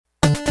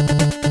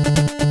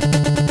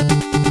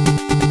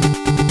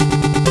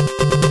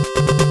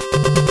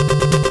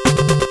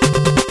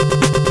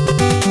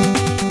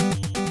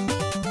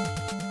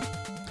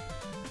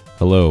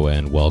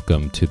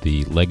welcome to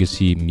the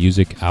Legacy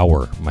Music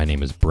Hour. My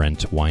name is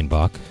Brent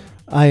Weinbach.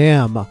 I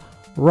am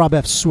Rob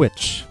F.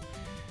 Switch.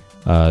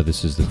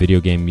 This is the video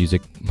game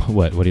music...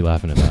 What are you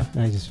laughing about?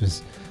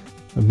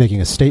 I'm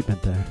making a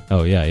statement there.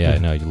 Oh, yeah.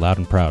 No, you're loud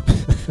and proud.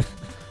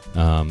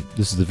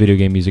 This is the video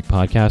game music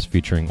podcast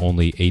featuring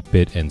only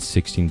 8-bit and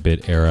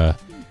 16-bit era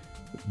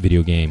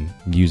video game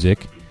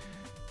music.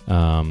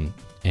 And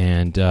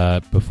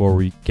before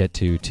we get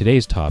to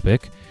today's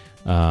topic,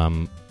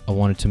 I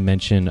wanted to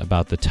mention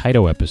about the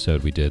Taito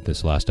episode we did,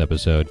 this last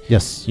episode.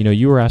 Yes. You know,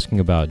 you were asking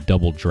about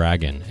Double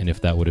Dragon and if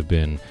that would have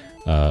been,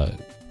 an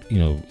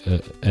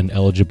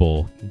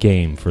eligible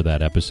game for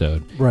that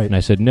episode. Right. And I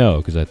said no,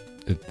 because I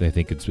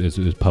think it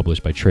was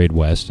published by Trade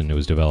West and it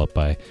was developed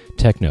by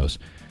Technos.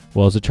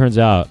 Well, as it turns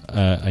out,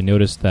 I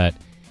noticed that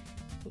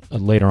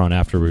later on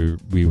after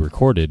we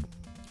recorded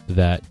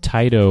that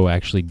Taito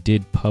actually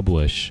did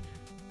publish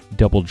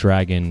Double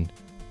Dragon,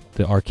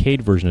 the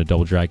arcade version of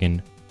Double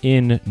Dragon,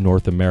 in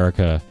North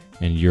America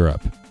and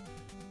Europe,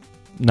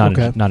 not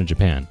in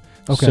Japan.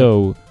 Okay.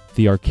 So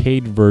the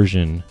arcade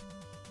version,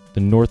 the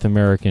North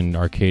American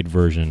arcade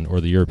version or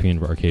the European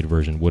arcade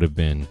version would have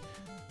been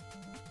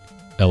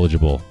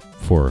eligible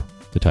for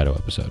the Taito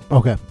episode.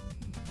 Okay.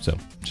 So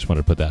just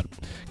wanted to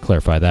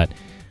clarify that.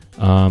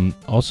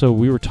 Also,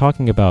 we were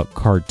talking about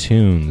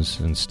cartoons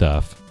and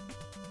stuff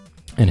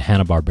and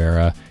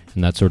Hanna-Barbera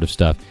and that sort of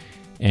stuff.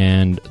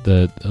 And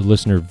the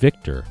listener,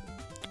 Victor,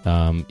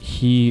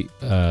 he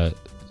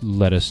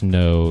let us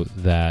know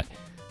that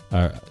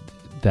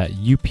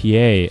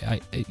UPA,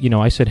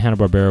 I said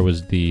Hanna-Barbera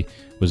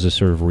was a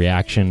sort of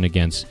reaction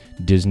against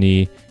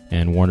Disney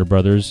and Warner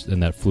Brothers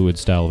and that fluid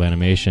style of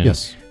animation.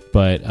 Yes.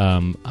 But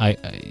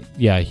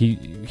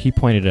he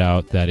pointed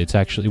out that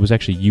it was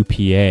actually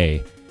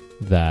UPA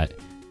that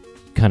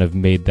kind of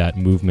made that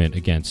movement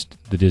against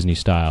the Disney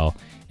style.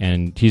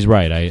 And he's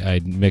right.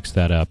 I mixed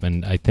that up,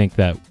 and I think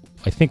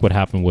what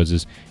happened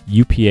was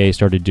UPA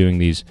started doing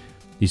these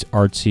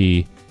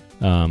artsy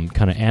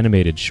kind of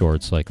animated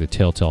shorts like the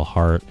Telltale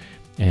Heart,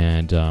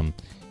 and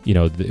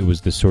it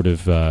was this sort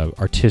of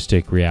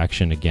artistic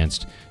reaction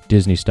against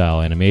Disney style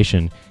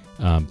animation,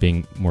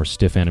 being more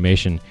stiff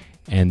animation.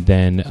 And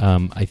then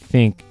I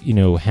think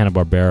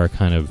Hanna-Barbera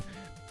kind of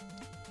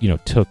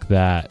took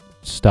that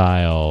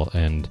style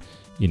and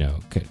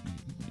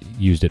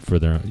used it for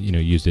their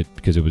used it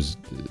because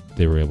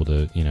they were able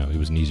to it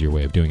was an easier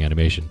way of doing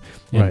animation.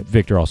 And right.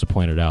 Victor also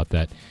pointed out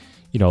that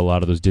a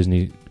lot of those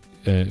Disney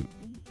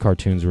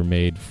cartoons were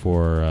made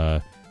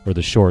for or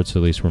the shorts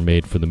at least were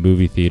made for the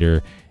movie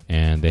theater,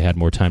 and they had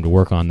more time to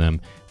work on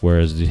them,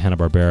 whereas the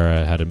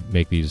Hanna-Barbera had to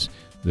make these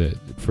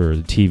for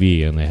the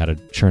TV, and they had to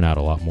churn out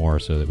a lot more,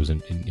 so it was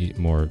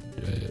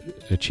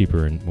a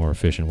cheaper and more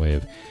efficient way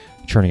of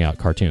churning out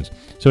cartoons.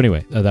 So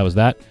anyway, that was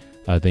that.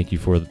 Thank you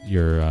for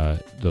your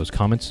those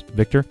comments,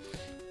 Victor.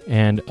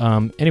 And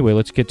anyway,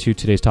 let's get to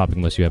today's topic,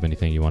 unless you have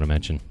anything you want to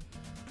mention.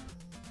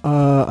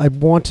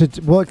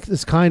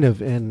 It's kind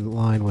of in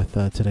line with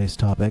today's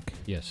topic.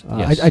 Yes.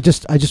 I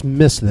just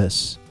missed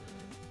this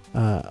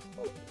on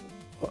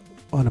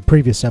a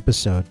previous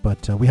episode,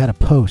 but we had a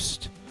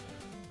post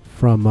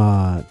from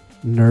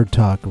Nerd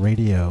Talk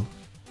Radio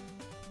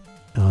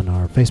on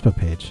our Facebook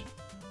page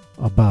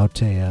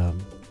about a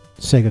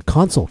Sega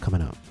console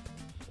coming out.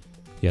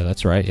 Yeah,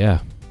 that's right. Yeah.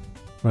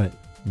 Right.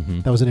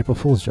 Mm-hmm. That was an April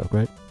Fool's joke,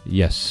 right?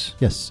 Yes.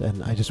 Yes,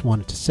 and I just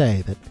wanted to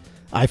say that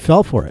I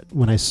fell for it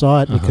when I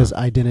saw it because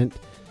I didn't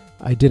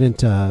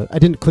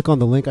click on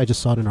the link. I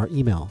just saw it in our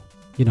email.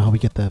 You know how we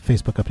get the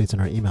Facebook updates in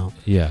our email.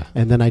 Yeah.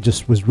 And then I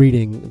just was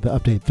reading the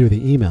update through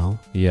the email.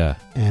 Yeah.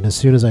 And as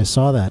soon as I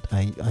saw that,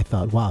 I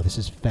thought, wow, this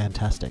is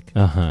fantastic.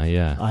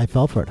 Yeah. I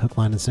fell for it, hook,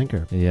 line, and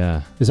sinker.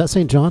 Yeah. Is that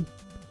St. John?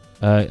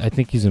 I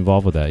think he's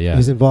involved with that, yeah.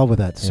 He's involved with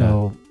that.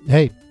 So,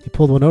 hey, he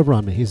pulled one over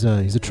on me. He's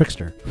a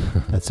trickster.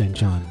 That's St.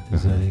 John.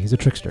 He's a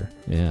trickster.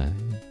 Yeah.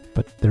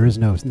 But there is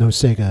no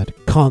Sega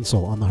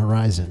console on the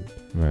horizon.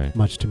 Right.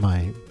 Much to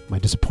my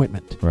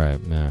disappointment. Right.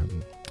 Yeah.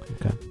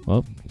 Okay.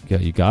 Well,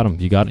 you got him.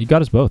 You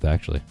got us both,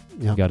 actually.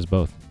 Yeah. You got us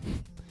both.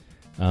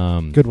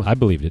 Good one. I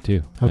believed it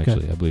too. Okay.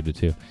 Actually, I believed it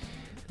too.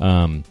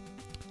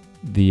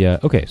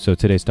 Okay. So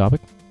today's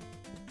topic: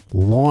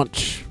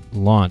 launch.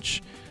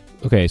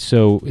 Okay.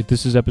 So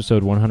this is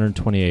episode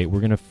 128. We're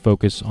going to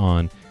focus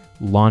on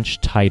launch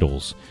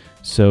titles.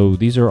 So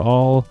these are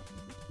all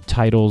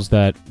titles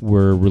that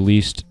were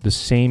released the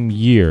same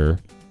year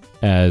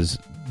as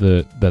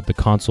the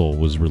console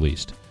was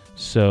released.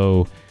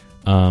 So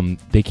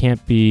they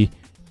can't be.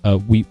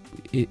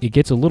 It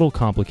gets a little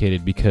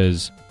complicated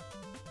because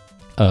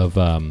of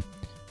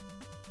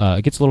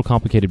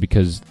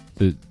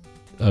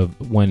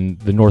when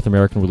the North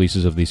American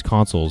releases of these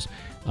consoles.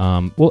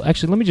 Well,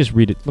 actually, let me just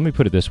read it. Let me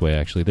put it this way.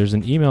 Actually, there's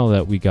an email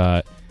that we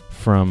got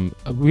from.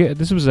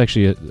 This was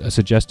actually a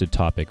suggested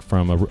topic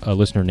from a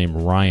listener named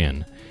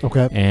Ryan.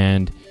 Okay.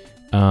 And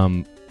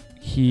I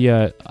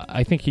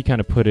think he kind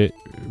of put it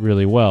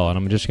really well, and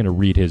I'm just going to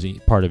read his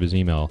part of his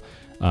email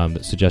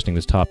suggesting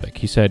this topic.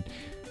 He said,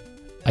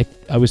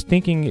 I was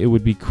thinking it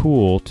would be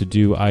cool to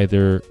do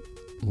either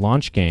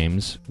launch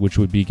games, which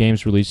would be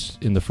games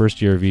released in the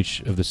first year of each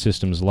of the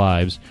system's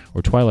lives,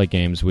 or Twilight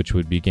games, which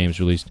would be games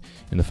released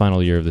in the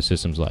final year of the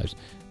system's lives.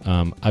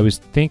 I was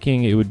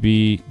thinking it would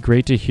be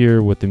great to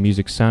hear what the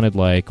music sounded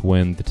like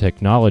when the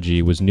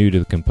technology was new to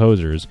the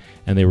composers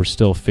and they were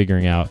still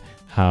figuring out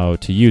how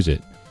to use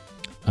it.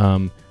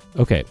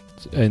 Okay,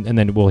 and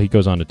then, well, he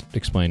goes on to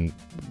explain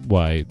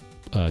why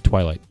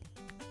Twilight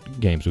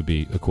games would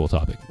be a cool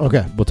topic.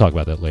 Okay. We'll talk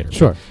about that later.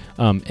 Sure.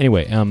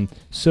 Anyway,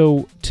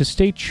 so to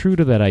stay true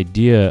to that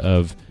idea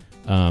of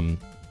the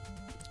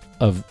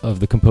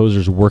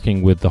composers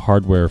working with the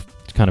hardware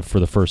kind of for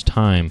the first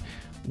time,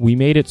 we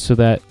made it so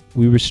that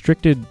we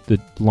restricted the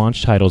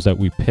launch titles that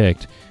we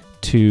picked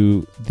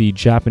to the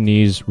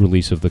Japanese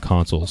release of the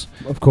consoles.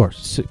 Of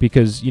course. So,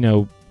 because,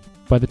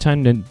 by the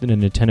time the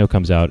Nintendo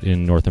comes out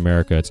in North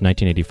America, it's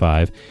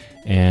 1985,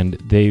 and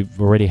they've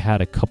already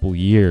had a couple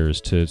years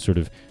to sort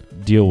of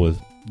deal with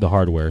the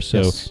hardware.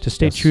 So to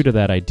stay true to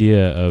that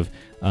idea of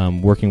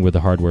working with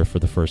the hardware for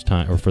the first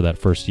time, or for that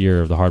first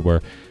year of the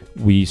hardware,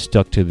 we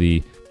stuck to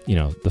the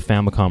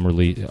Famicom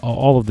release,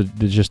 all of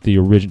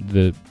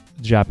the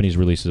Japanese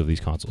releases of these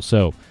consoles.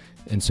 So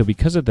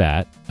because of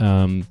that,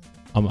 I'm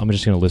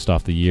just going to list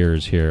off the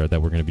years here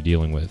that we're going to be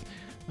dealing with.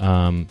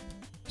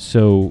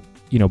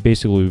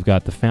 Basically we've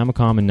got the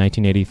Famicom in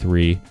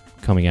 1983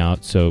 coming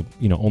out. So,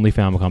 only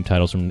Famicom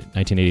titles from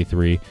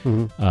 1983.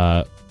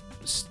 Mm-hmm.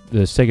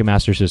 The Sega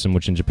Master System,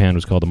 which in Japan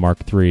was called the Mark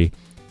III,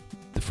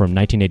 from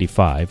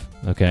 1985.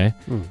 Okay.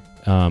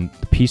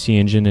 The PC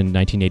Engine in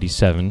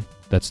 1987.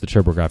 That's the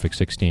TurboGrafx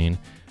 16,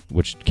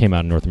 which came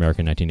out in North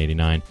America in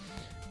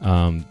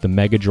 1989. The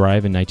Mega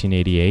Drive in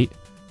 1988.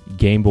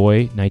 Game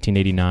Boy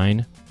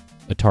 1989.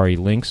 Atari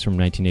Lynx from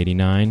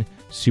 1989.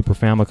 Super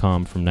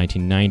Famicom from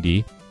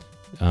 1990.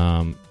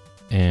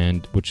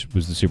 And which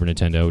was the Super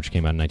Nintendo, which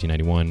came out in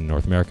 1991 in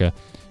North America.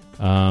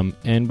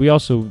 And we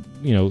also,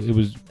 it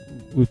was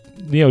with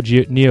Neo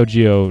Geo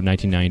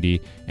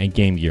 1990 and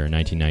Game Gear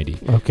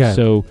 1990. Okay.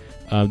 So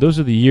those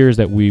are the years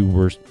that we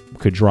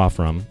could draw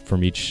from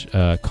each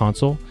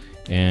console,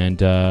 and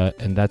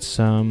that's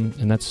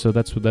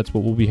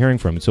what we'll be hearing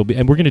from. So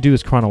and we're going to do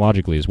this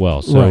chronologically as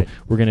well. So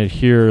we're going to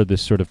hear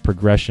this sort of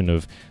progression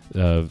of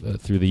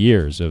through the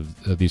years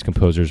of these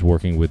composers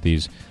working with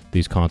these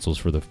consoles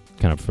for the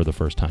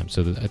first time.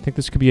 So I think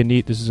this could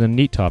be this is a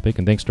neat topic,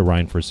 and thanks to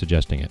Ryan for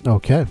suggesting it.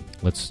 Okay.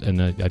 I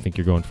think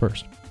you're going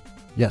first.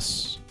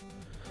 Yes.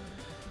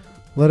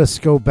 Let us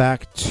go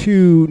back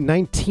to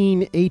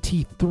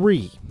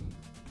 1983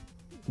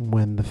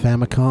 when the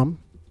Famicom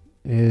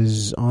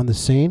is on the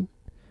scene.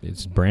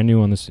 It's brand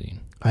new on the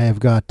scene. I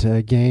have got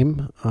a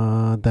game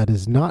that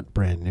is not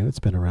brand new. It's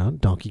been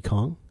around, Donkey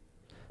Kong.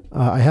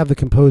 I have the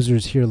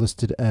composers here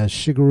listed as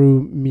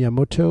Shigeru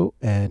Miyamoto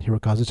and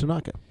Hirokazu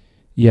Tanaka.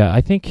 Yeah,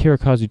 I think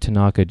Hirokazu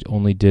Tanaka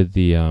only did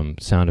the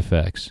sound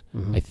effects,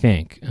 I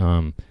think.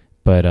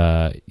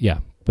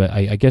 But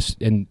I guess,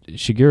 and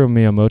Shigeru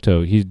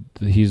Miyamoto,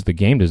 he's the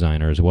game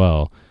designer as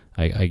well.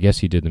 I guess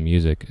he did the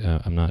music.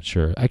 I'm not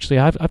sure. Actually,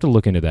 I have to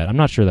look into that. I'm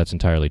not sure that's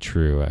entirely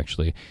true,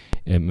 actually.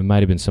 It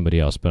might have been somebody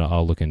else, but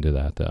I'll look into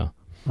that, though.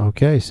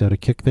 Okay, so to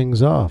kick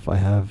things off, I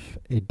have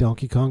a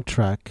Donkey Kong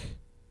track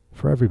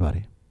for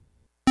everybody.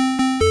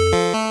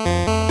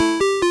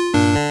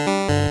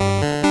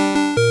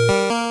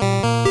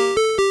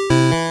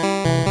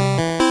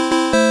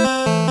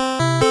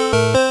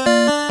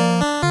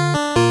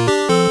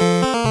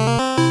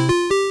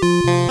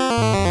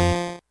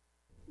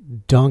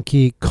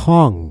 Donkey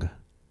Kong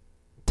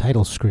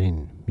title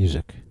screen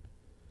music.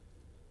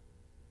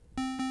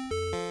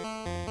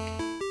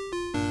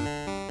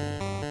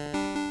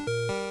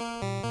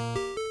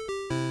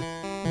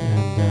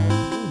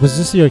 And was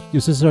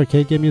this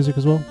arcade game music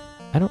as well?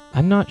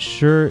 I'm not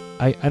sure.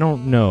 I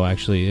don't know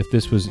actually if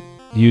this was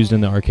used in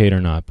the arcade or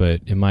not,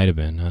 but it might have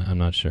been. I'm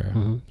not sure.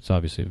 Mm-hmm. It's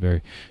obviously a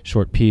very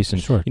short piece,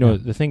 and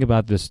the thing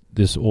about this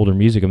older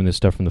music, this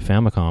stuff from the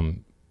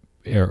Famicom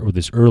era, or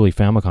this early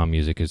Famicom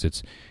music, is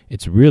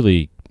it's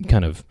really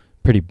kind of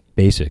pretty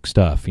basic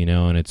stuff,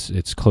 and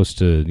it's close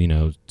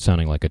to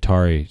sounding like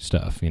Atari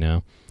stuff,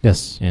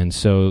 Yes. And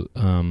so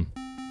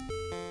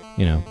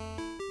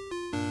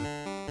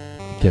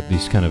get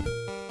these kind of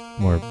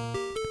more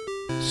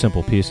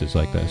simple pieces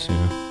like this,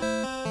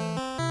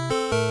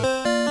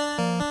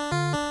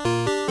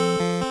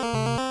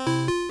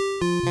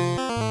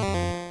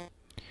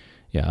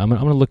 Yeah, I'm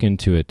gonna look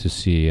into it to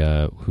see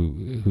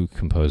who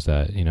composed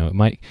that. It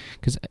might,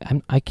 because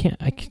I can't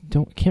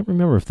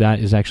remember if that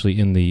is actually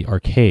in the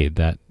arcade,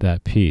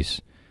 that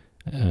piece,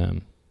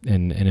 and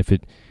if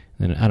it,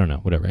 then I don't know.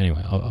 Whatever.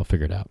 Anyway, I'll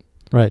figure it out.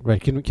 Right.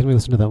 Can we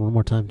listen to that one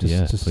more time?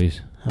 Just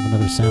please. Have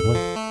another sampling.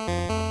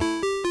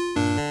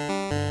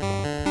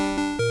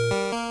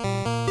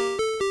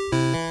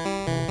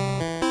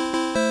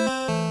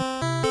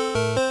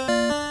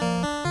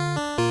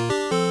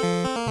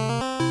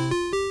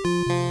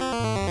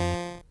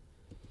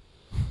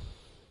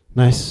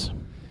 Nice.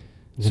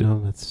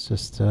 It's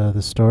just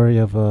the story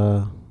of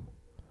a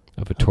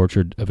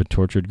tortured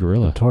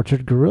gorilla. A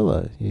tortured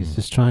gorilla. He's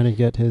just trying to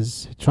get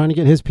his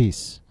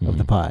piece of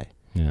the pie.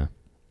 Yeah.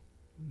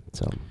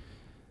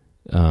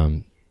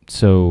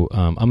 So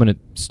I'm going to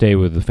stay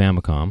with the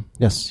Famicom.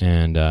 yes.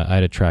 And I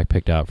had a track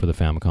picked out for the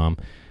Famicom.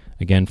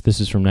 Again, this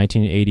is from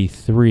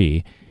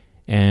 1983,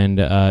 and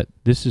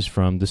this is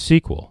from the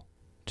sequel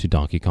to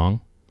Donkey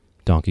Kong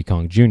Jr.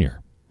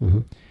 Mm-hmm.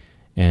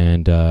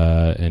 And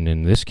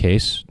in this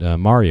case,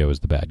 Mario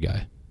is the bad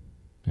guy,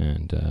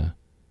 and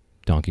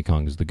Donkey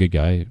Kong is the good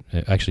guy.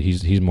 Actually,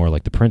 he's more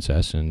like the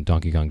princess, and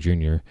Donkey Kong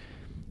Jr.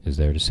 is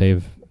there to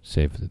save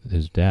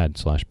his dad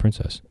 /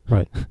 princess.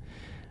 Right.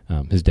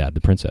 His dad,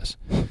 the princess.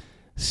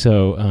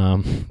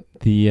 So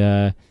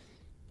this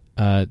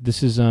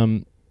is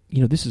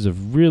this is a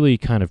really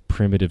kind of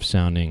primitive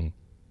sounding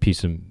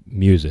piece of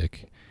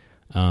music,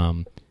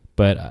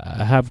 but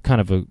I have kind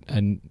of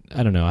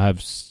I don't know, I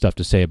have stuff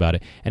to say about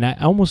it, and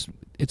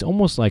it's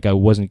almost like I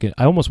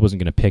almost wasn't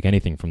gonna pick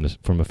anything from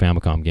a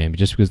Famicom game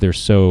just because they're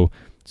so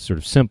sort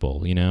of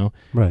simple,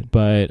 Right.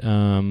 But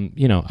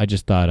I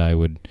just thought I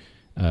would.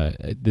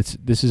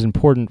 This is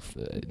important,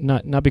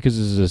 not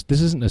because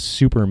this isn't a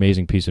super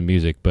amazing piece of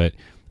music, but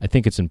I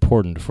think it's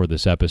important for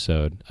this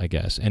episode, I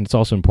guess, and it's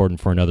also important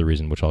for another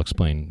reason, which I'll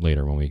explain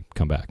later when we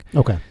come back.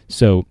 Okay.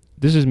 So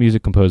this is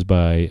music composed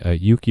by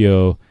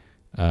Yukio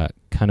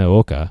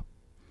Kanaoka,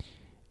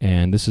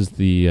 and this is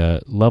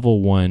the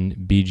level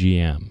 1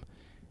 BGM,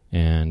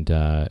 and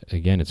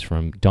again, it's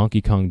from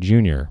Donkey Kong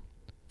Jr.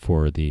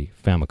 for the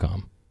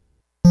Famicom.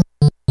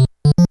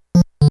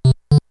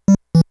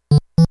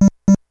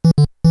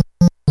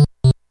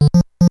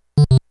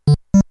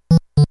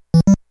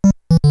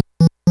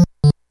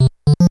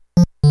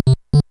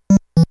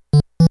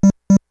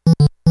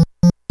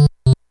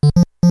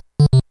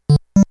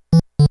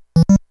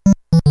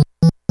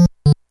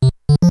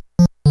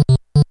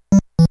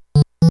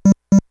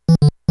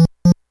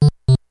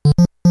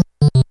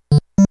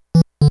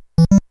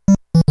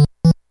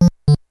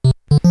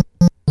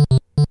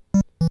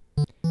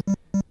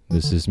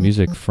 This is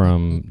music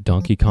from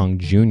Donkey Kong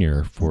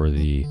Jr. for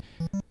the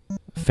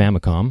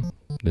Famicom.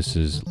 This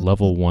is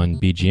level 1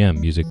 BGM,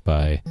 music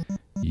by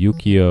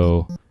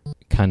Yukio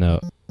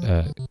Kanaoka.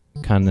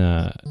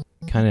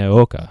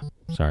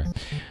 Sorry.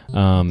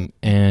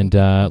 And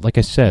like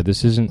I said,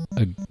 this isn't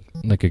an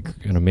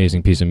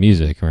amazing piece of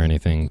music or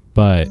anything,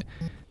 but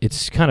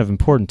it's kind of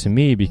important to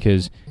me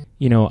because,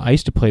 I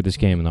used to play this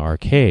game in the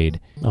arcade.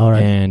 All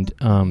right. And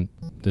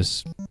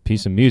this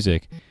piece of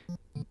music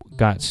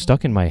got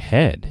stuck in my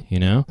head,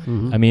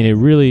 Mm-hmm. I mean, it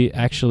really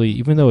actually,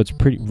 even though it's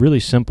really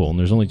simple and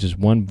there's only just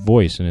one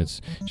voice and it's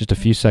just a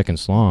few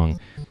seconds long,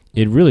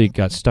 it really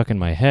got stuck in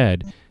my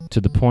head to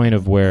the point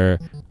of where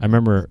I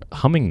remember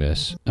humming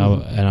this,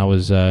 and I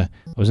was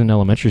in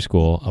elementary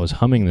school. I was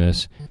humming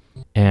this,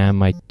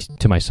 and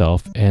to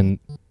myself, and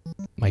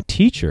my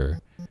teacher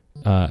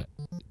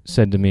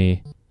said to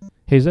me,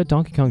 "Hey, is that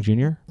Donkey Kong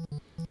Jr.?"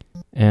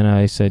 And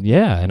I said,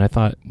 yeah. And I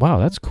thought, wow,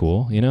 that's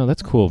cool.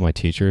 That's cool of my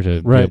teacher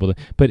to be able to.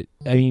 But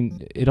I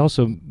mean,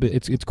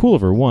 it's cool of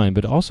her, one,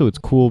 but also it's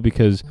cool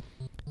because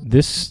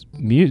this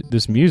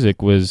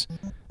music was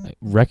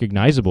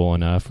recognizable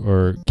enough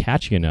or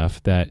catchy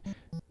enough that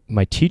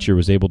my teacher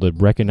was able to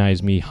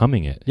recognize me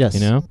humming it. Yes.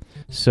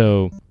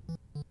 So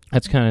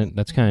that's kind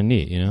of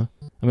neat. I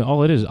mean,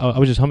 all it is, I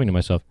was just humming to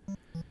myself.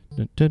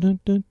 I was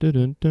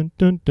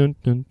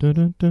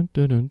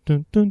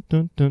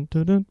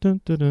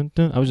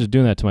just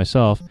doing that to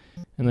myself,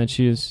 and then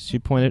she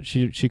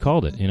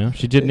called it.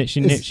 She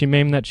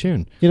named that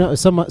tune.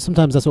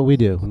 Sometimes that's what we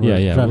do when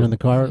we're driving in the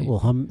car. We'll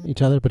hum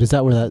each other. But is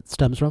that where that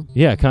stems from?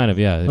 Yeah, kind of.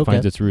 Yeah, it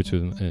finds its roots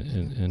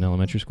in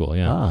elementary school.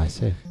 Yeah. Ah, I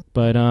see.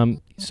 But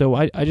so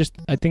I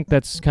think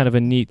that's kind of a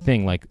neat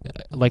thing. Like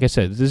I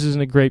said, this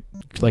isn't a great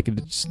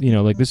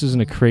this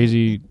isn't a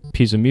crazy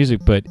piece of music,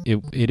 but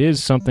it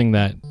is something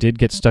that did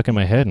get stuck in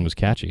my head and was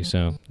catchy.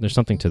 So there's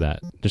something to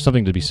that. There's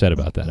something to be said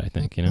about that, I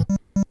think. It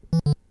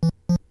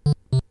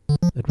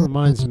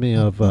reminds me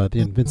of the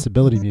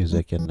Invincibility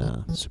music in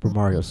the Super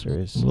Mario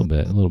series. A little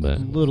bit. A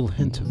little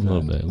hint of that.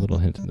 A little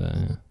hint of that.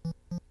 Yeah.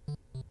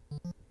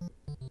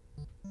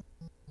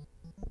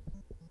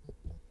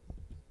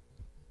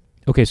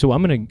 Okay, so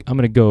I'm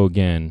gonna go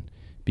again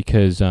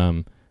because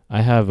I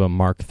have a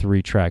Mark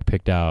III track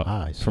picked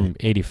out from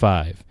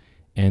 '85,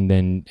 and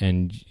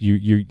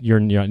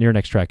your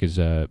next track is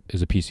a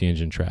PC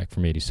Engine track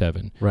from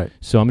 '87. Right.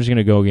 So I'm just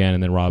gonna go again,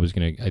 and then Rob is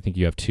gonna. I think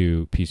you have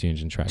two PC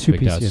Engine tracks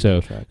picked out. So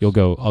tracks.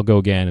 I'll go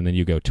again, and then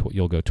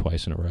you'll go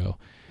twice in a row.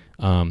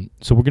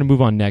 So we're gonna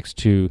move on next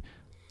to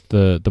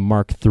the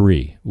Mark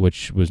III,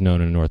 which was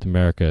known in North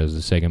America as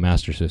the Sega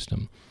Master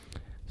System.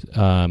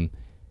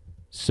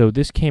 So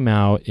this came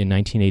out in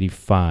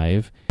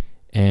 1985,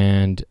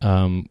 and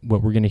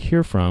what we're going to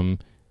hear from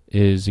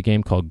is a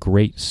game called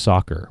Great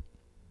Soccer.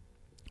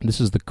 This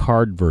is the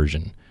card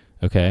version,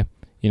 okay?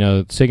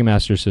 Sega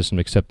Master System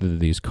accepted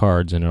these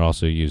cards, and it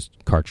also used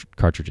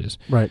cartridges.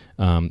 Right.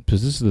 So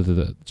this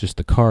is just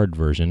the card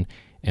version,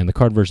 and the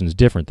card version is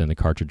different than the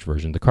cartridge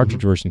version. The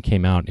cartridge version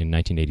came out in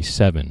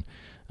 1987,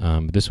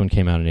 but this one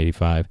came out in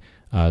 85.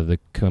 The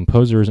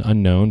composer is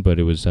unknown, but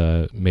it was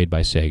made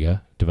by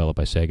Sega, developed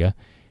by Sega.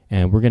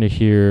 And we're going to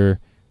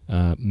hear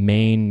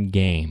main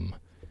game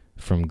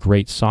from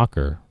Great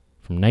Soccer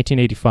from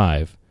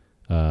 1985,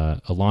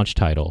 a launch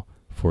title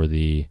for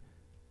the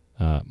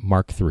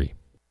Mark III.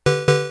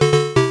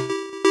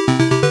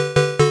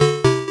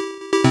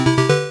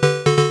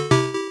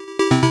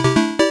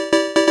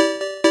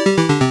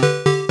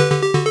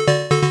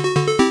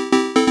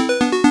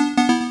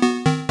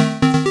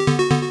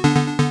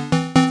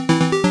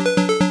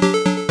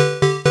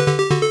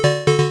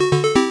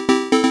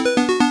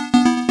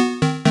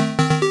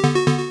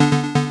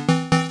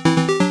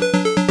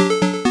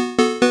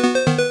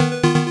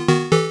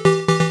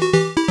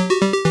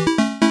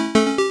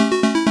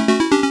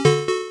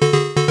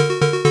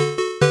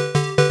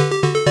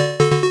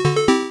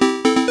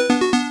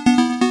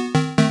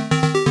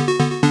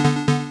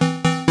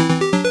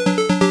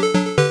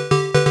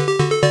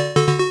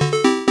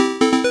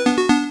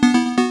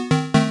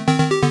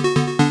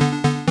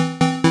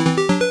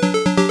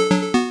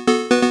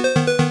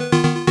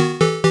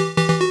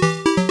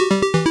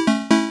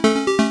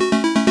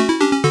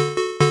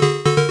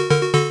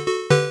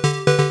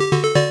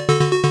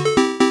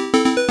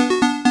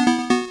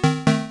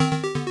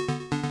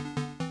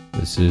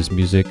 This is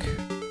music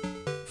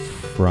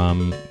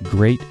from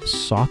Great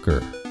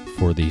Soccer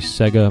for the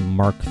Sega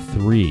Mark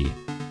III.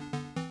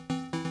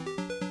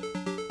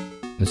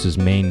 This is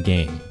main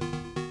game.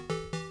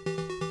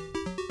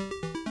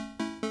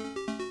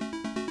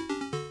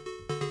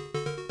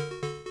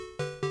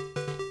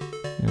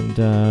 And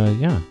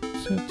yeah,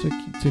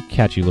 it's a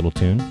catchy little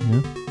tune.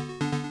 Yeah.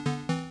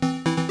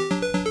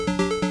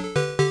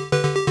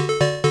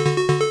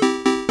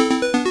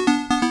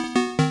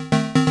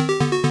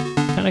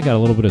 Kind of got a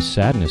little bit of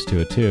sadness to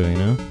it too, you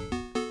know?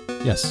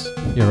 Yes,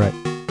 you're right.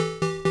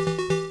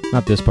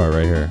 Not this part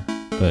right here,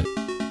 but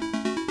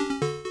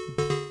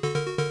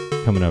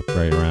coming up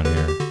right around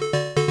here.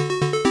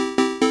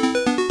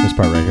 This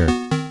part right here.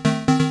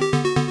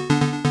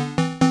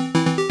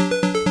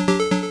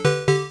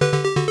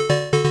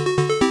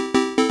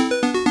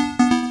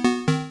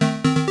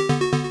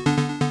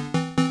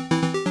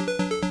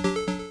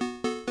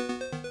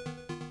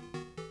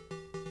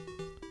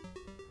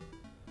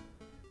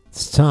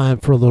 It's time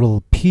for a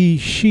little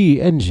PC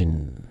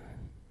Engine.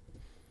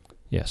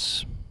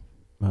 Yes.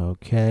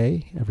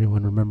 Okay,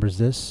 everyone remembers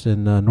this.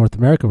 In North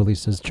America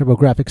released as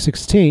TurboGrafx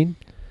 16,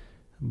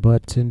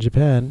 but in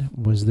Japan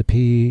was the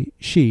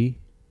PC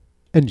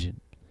Engine.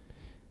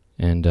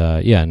 And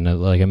yeah,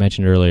 and like I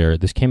mentioned earlier,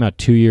 this came out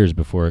 2 years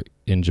before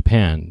in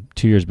Japan,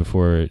 2 years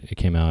before it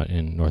came out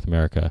in North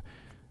America.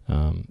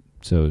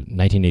 So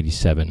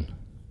 1987.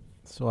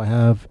 So I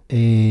have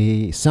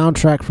a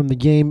soundtrack from the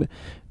game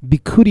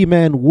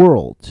Bikuriman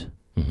World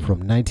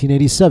from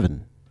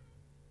 1987.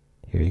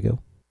 Here you go.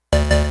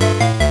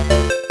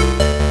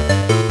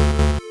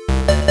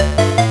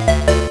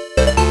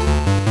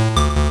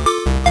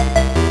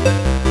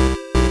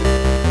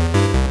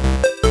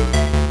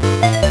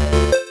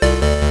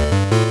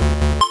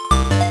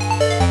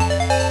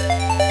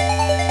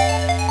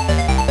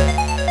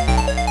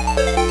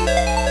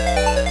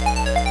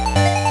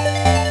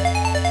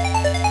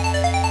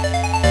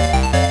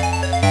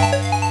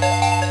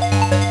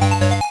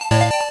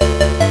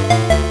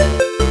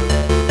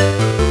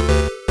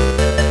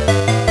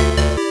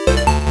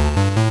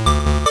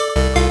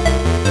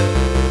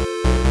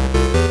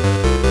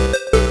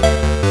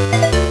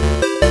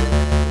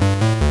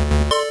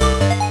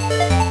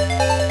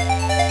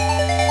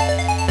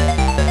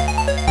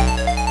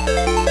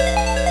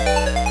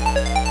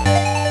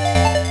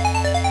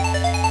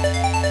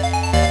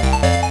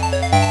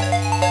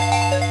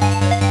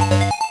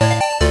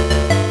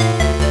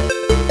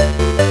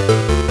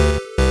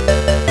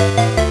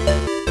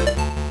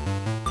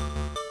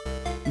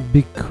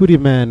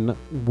 Bikuriman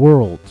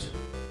World,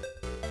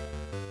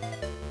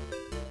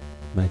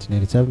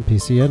 1987,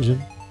 PC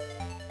Engine.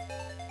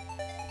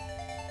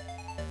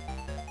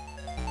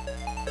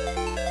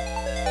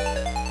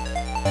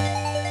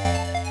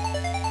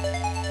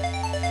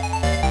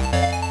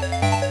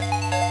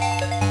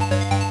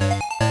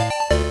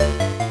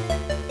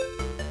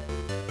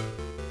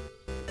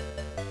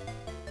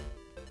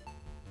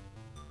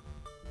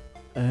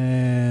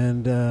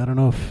 And I don't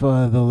know if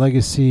the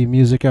Legacy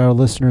Music Hour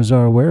listeners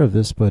are aware of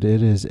this, but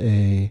it is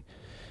a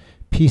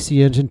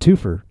PC Engine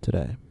twofer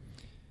today.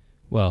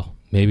 Well,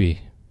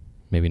 maybe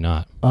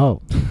not.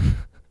 Oh.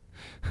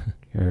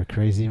 You're a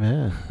crazy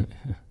man.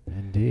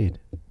 Indeed.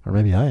 Or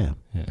maybe I am.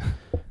 Yeah.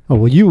 Oh,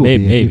 well, you will be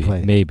if you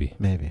play. Maybe.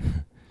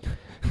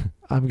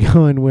 I'm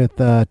going with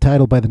a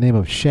title by the name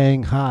of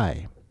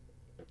Shanghai.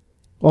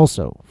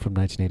 Also from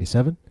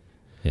 1987.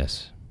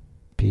 Yes.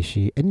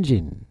 PC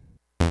Engine.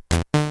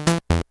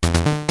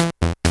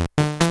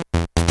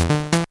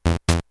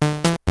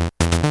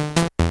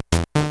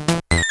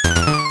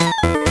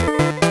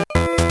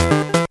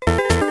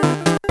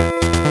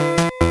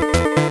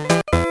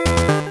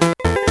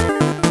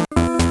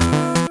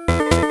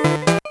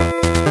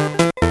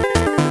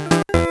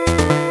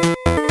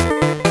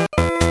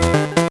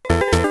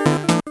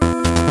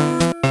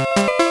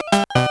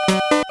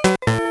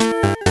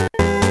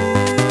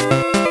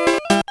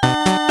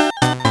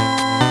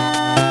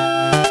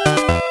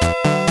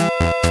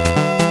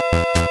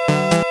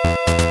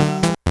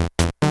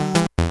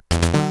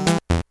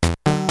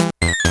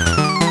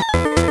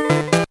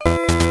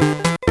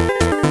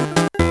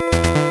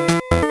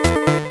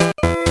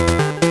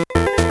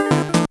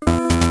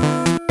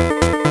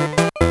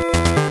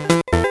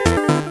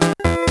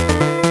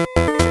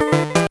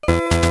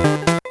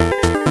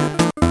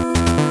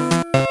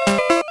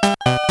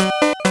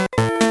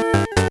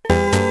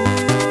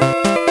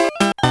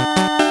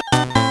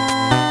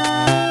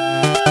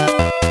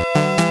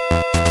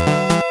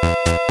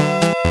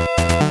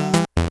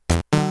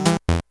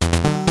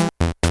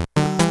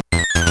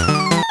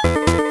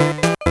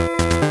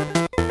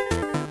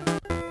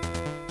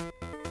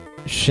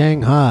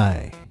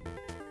 Shanghai.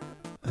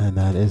 And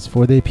that is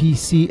for the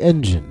PC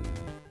Engine.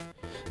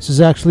 This is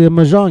actually a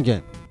Mahjong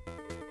game.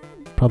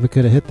 Probably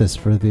could have hit this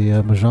for the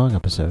Mahjong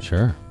episode.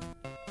 Sure.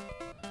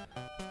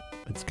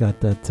 It's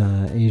got that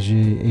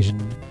Asian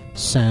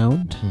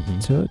sound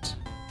to it.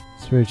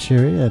 It's very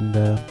cheery,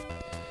 and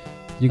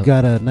you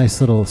got a nice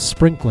little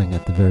sprinkling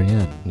at the very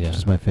end, which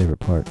is my favorite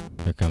part.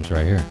 Here comes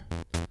right here.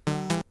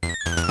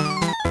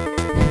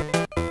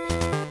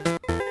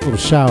 Little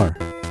shower.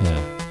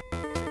 Yeah.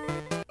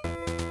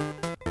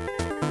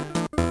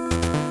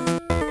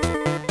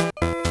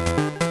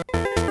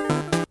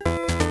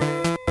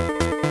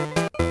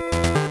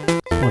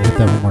 I want to hit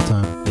that one more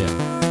time. Yeah.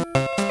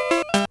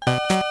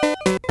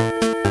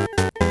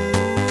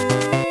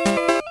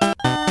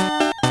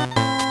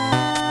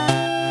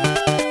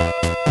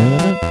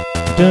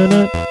 Can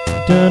you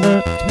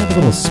have a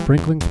little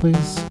sprinkling,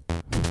 please?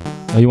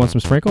 Oh, you want some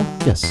sprinkle?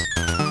 Yes.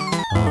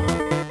 Yeah.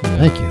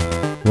 Thank you.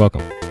 You're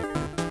welcome.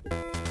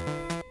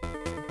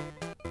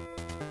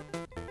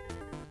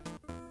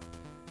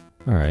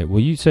 All right. Well,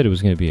 you said it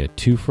was going to be a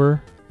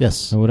twofer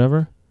Yes. or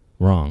whatever.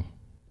 Wrong.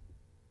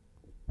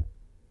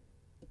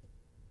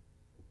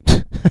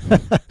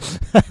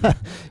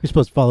 You're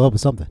supposed to follow up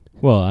with something.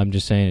 Well, I'm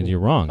just saying you're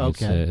wrong.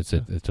 Okay. It's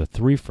a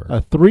threefer.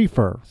 A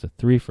threefer. It's a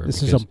threefer.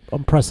 This is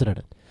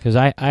unprecedented. Because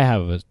I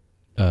have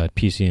a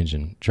PC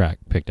Engine track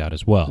picked out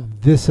as well.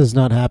 This has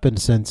not happened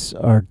since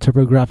our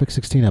TurboGrafx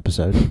 16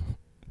 episode.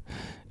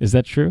 Is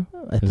that true?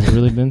 Has it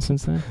really been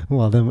since then?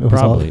 Well, then it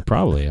was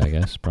Probably, I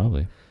guess.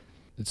 Probably.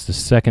 It's the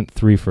second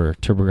threefer,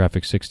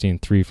 TurboGrafx 16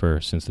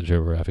 threefer since the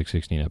TurboGrafx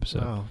 16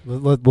 episode. Wow.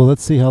 Well,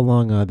 let's see how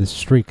long this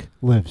streak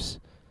lives.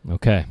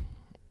 Okay.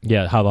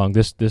 Yeah, how long?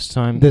 This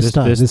time? This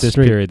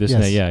streak, period. This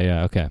Yes.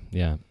 yeah, okay,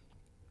 yeah.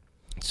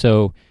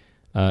 So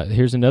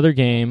here's another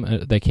game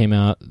that came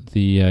out the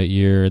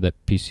year that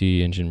PC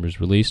Engine was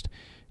released,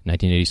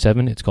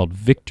 1987. It's called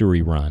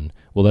Victory Run.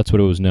 Well, that's what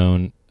it was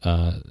known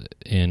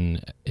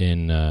in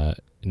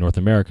North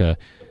America.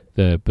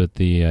 But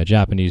the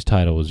Japanese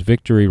title was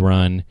Victory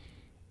Run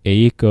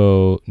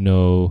Eiko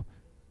no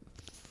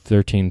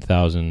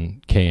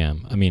 13,000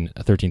 km. I mean,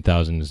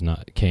 13,000 is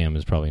not, km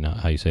is probably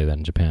not how you say that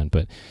in Japan,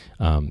 but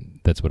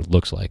that's what it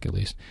looks like at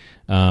least.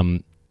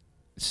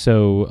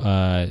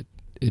 So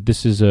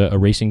this is a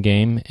racing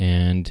game,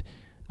 and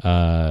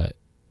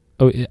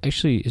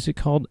actually, is it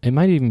called? It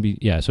might even be,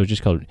 yeah. So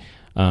just called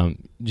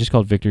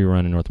Victory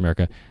Run in North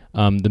America.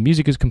 The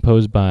music is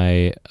composed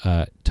by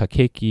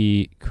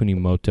Takeki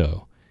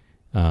Kunimoto,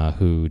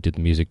 who did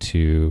the music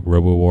to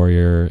Robo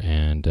Warrior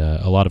and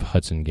a lot of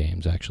Hudson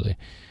games, actually.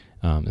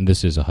 And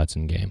this is a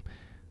Hudson game.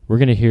 We're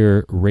going to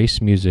hear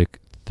Race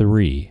Music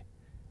 3.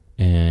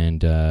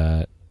 And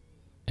again,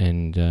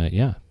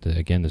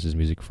 this is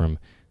music from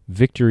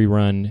Victory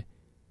Run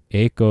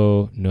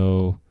Eiko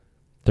no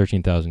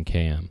 13,000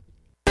 km.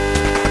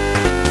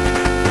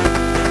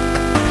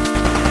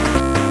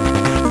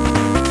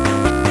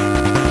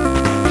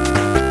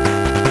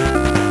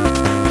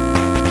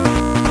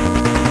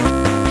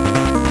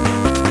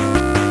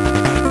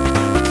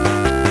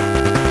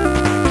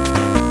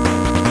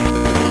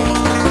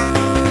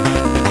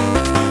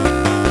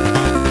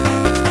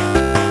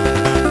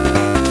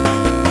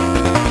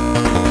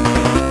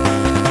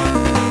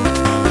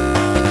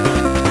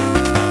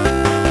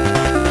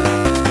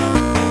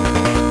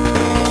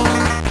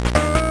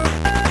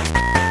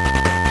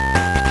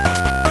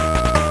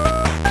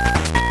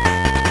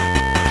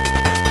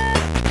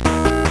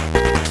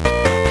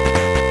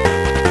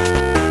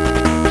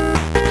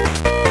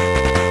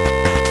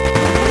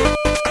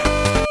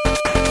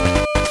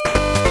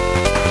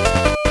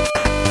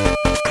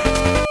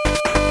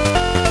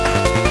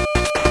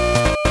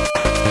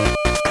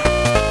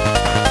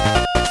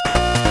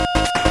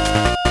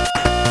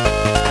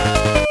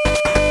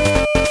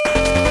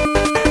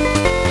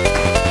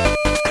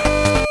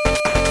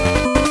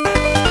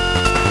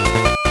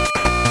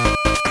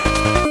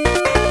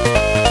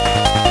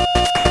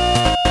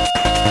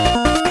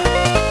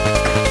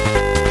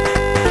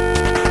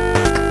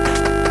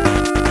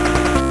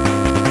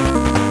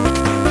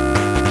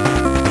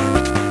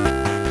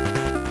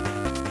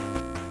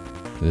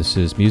 This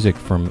is music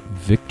from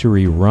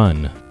Victory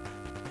Run,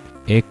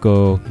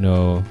 Eiko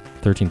no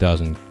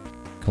 13,000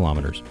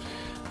 kilometers.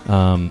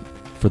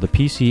 For the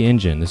PC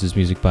Engine, this is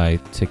music by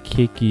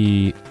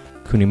Takeki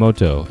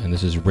Kunimoto, and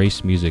this is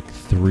Race Music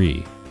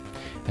 3.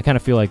 I kind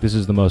of feel like this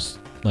is the most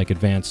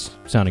advanced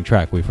sounding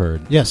track we've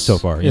heard so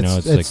far.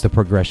 It's like the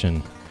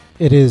progression.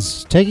 It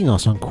is taking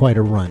us on quite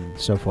a run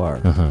so far.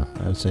 Uh-huh.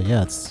 I would say,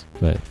 yeah, it's...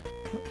 But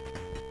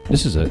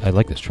this is I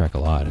like this track a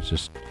lot. It's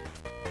just...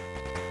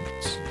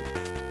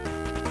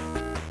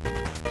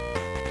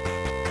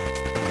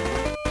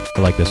 I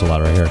like this a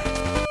lot right here.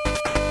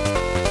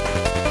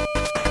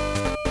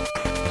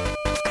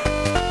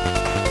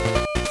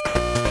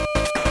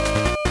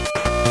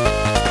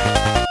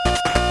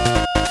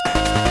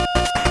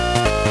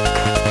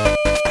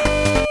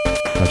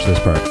 Watch this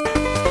part.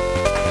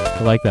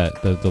 I like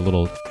that. The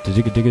little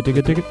dig it.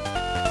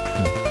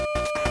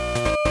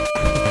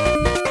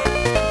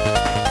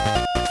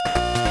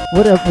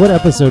 What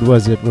episode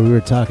was it where we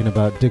were talking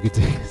about Digga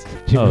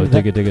Diggas? Do you Oh,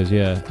 remember that? Digga Diggas,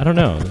 yeah. I don't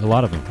know. A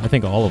lot of them. I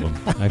think all of them.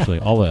 Actually,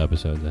 all the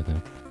episodes, I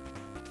think.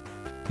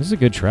 This is a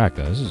good track,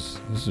 though. This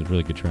is a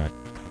really good track.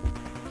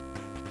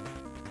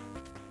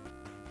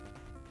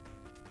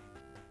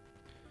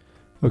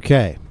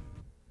 Okay.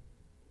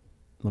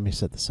 Let me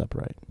set this up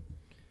right.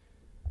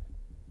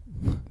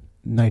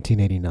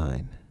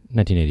 1989.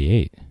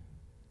 1988.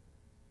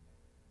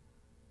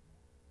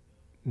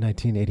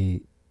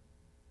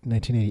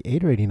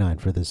 1988 or 89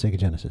 for the Sega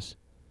Genesis?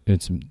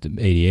 It's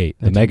 88.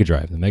 The Mega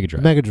Drive. The Mega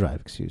Drive. Mega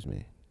Drive, excuse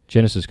me.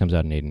 Genesis comes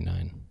out in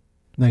 89.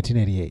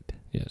 1988.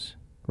 Yes.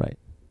 Right.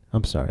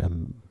 I'm sorry.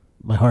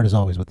 My heart is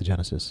always with the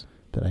Genesis,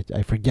 but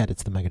I forget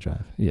it's the Mega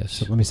Drive. Yes.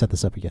 So let me set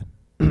this up again.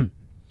 Can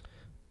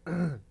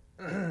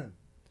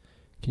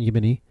you give me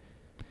an E?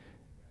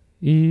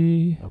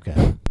 E.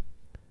 Okay.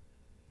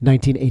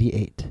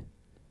 1988.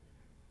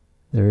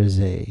 There is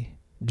a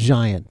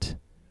giant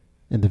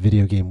in the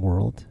video game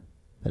world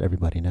that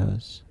everybody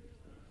knows.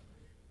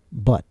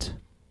 But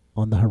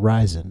on the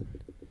horizon,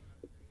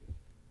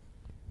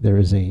 there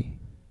is a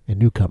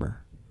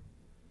newcomer.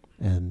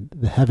 And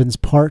the heavens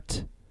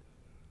part,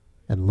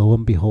 and lo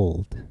and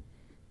behold,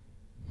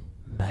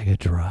 Mega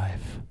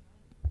Drive.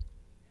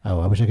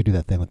 Oh, I wish I could do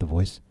that thing with the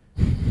voice.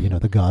 You know,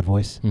 the God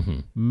voice.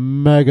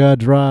 Mm-hmm. Mega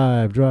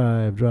Drive.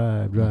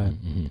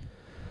 Mm-hmm.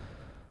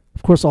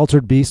 Of course,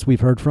 Altered Beast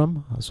we've heard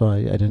from, so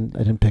I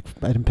didn't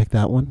pick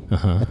that one.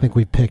 Uh-huh. I think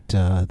we picked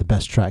the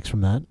best tracks from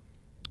that.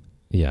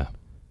 Yeah.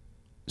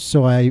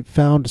 So I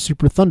found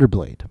Super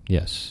Thunderblade.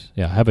 Yes.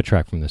 Yeah, I have a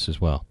track from this as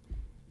well.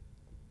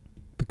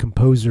 The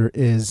composer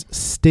is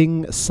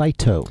Sting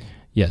Saito.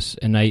 Yes,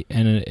 and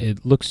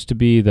it looks to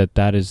be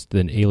that is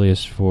an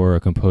alias for a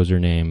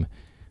composer named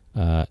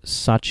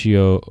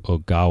Sachio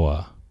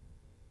Ogawa.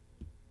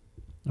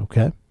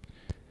 Okay.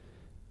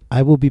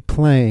 I will be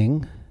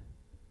playing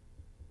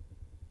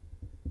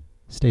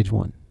Stage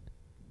 1.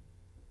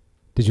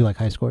 Did you like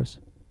High Scores?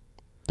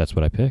 That's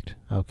what I picked.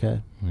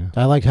 Okay. Yeah.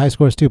 I liked High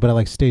Scores too, but I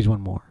like Stage 1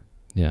 more.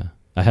 Yeah.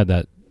 I had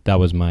that. That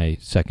was my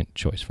second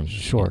choice from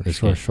Sure.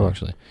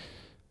 actually.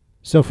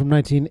 So from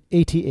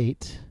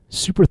 1988,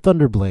 Super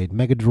Thunderblade,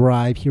 Mega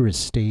Drive, here is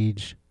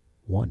Stage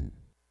 1.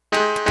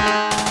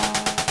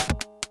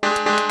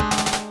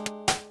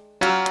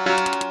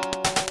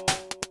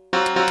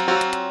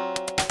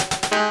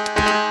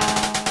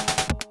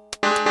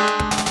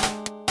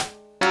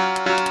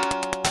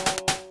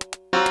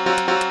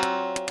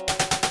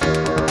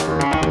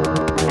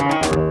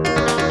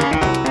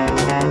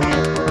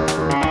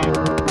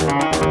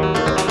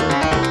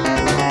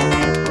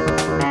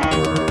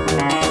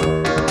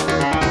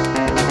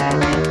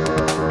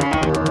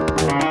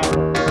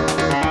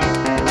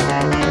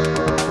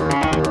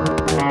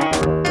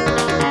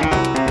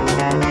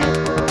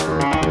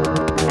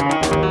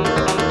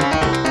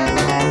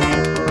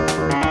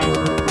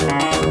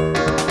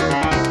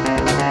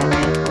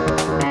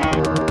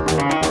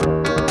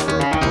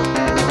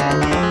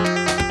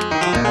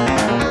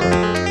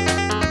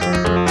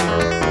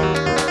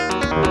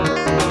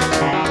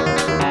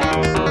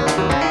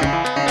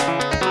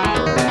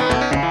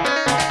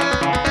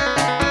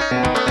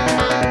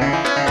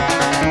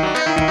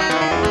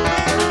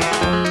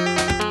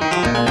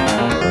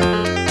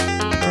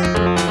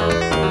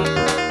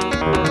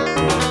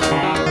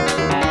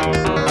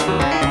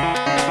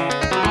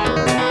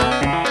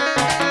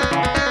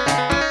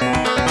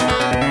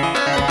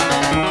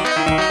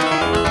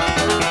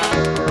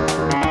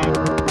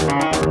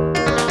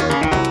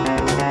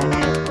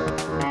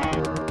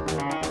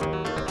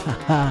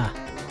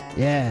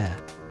 Yeah.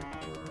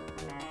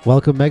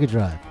 Welcome Mega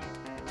Drive.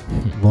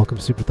 Welcome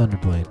Super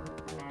Thunderblade.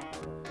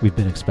 We've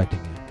been expecting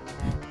you.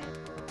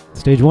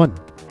 Stage 1.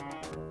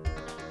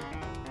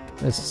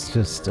 This is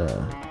just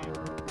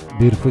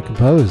beautifully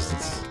composed.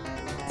 It's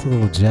a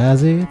little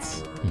jazzy.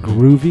 It's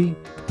groovy.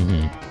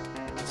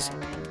 Mm-hmm.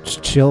 It's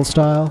chill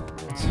style.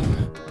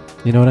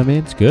 You know what I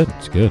mean? It's good.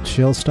 It's good.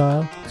 Chill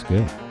style. It's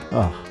good.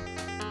 Oh.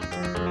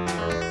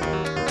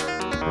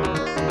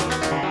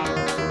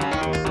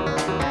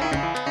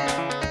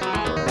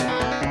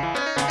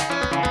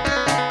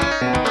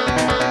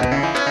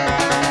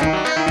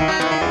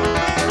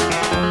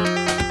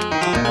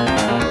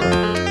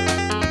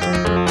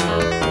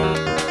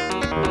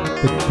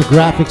 The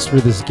graphics for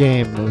this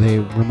game, they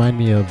remind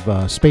me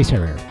of Space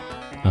Harrier.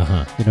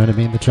 Uh-huh. You know what I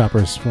mean? The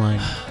chopper's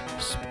flying.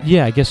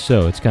 Yeah, I guess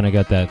so. It's kind of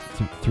got that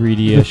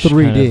 3D-ish. The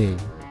 3D. Kind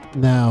of,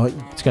 now,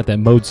 it's got that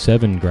Mode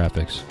 7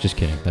 graphics. Just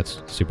kidding.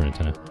 That's Super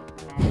Nintendo.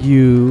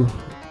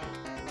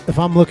 if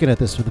I'm looking at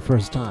this for the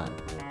first time,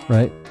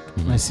 right?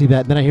 Mm-hmm. And I see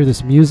that, then I hear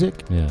this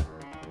music. Yeah.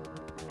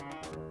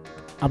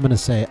 I'm going to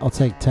say, I'll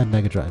take 10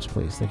 Mega Drives,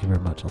 please. Thank you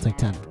very much. I'll take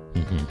 10.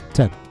 Mm-hmm.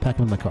 10. Pack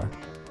them in my car.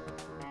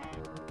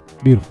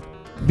 Beautiful.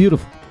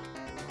 Beautiful.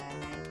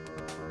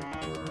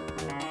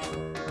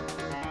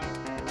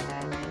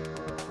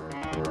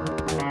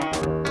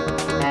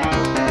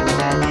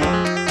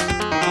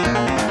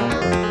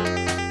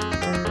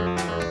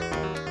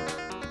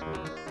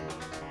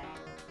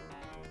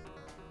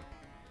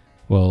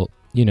 Well,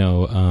 you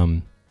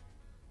know,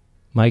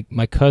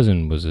 my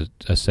cousin was a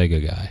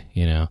Sega guy,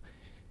 you know,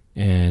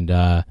 and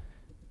I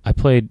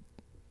played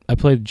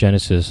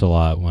Genesis a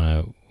lot when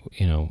I,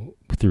 you know,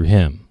 through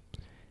him.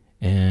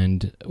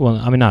 And well,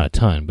 I mean, not a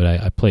ton, but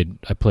I played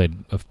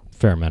a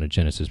fair amount of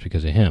Genesis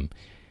because of him.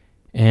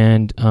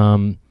 And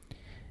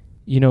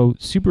you know,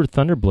 Super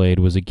Thunderblade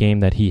was a game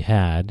that he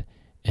had,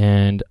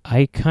 and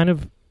I kind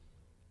of,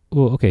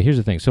 well, okay, here's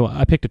the thing. So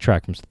I picked a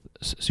track from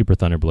Super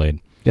Thunderblade.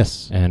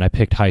 Yes. And I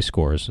picked High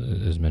Scores,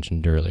 as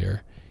mentioned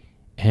earlier.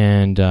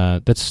 And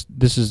this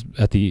is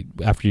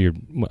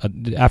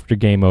after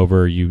game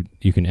over, you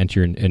can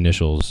enter your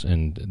initials,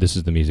 and this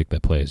is the music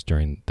that plays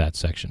during that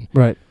section.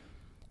 Right.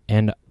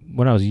 And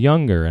when I was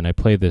younger and I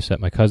played this at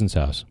my cousin's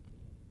house,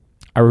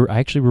 I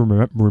actually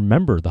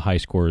remember the High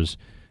Scores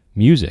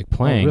music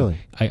playing. Oh, really?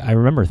 I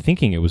remember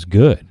thinking it was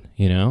good,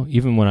 you know,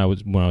 even when I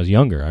was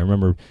younger. I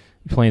remember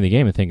playing the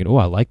game and thinking, oh,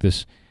 I like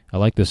this,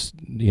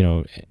 you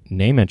know,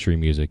 name entry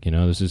music, you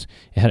know. I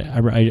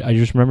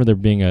just remember there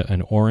being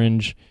an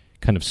orange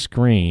kind of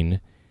screen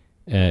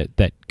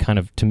that kind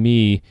of, to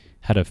me,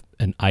 had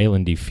an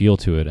islandy feel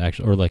to it,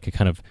 actually, or like a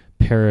kind of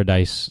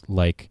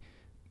paradise-like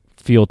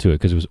feel to it,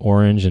 because it was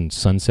orange and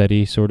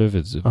sunset-y, sort of.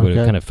 It's what it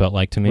kind of felt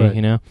like to me, right.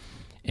 You know.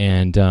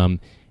 And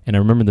I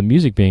remember the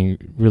music being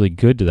really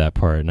good to that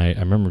part, and I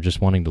remember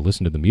just wanting to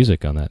listen to the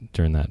music on that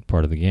during that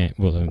part of the game.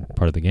 Well,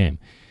 part of the game.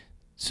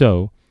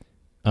 So,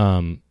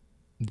 a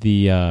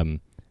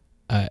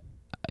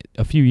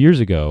few years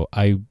ago,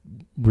 I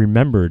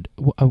remembered.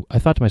 I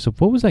thought to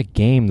myself, what was that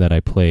game that I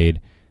played?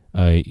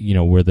 You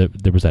know, where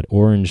there was that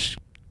orange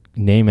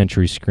name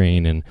entry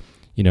screen, and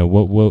you know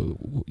what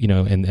you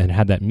know, and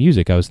had that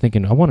music. I was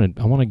thinking, I want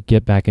to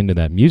get back into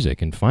that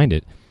music and find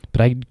it,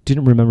 but I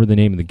didn't remember the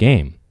name of the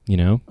game. You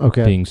know,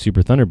 being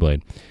Super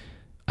Thunderblade.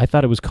 I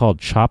thought it was called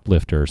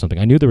Choplifter or something.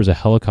 I knew there was a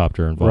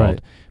helicopter involved,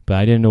 right, but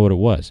I didn't know what it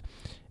was.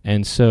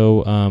 And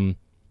so,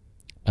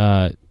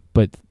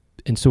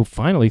 so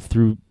finally,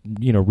 through,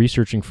 you know,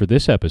 researching for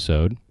this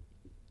episode,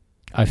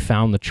 I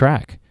found the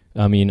track.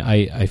 I mean,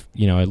 I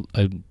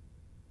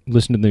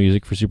listened to the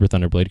music for Super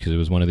Thunderblade because it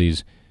was one of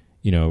these,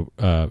 you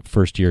know,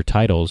 first year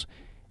titles,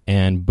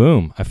 and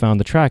boom, I found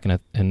the track,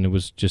 and it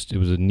was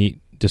a neat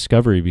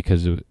discovery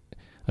because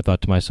I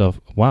thought to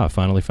myself, wow, I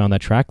finally found that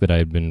track that I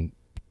had been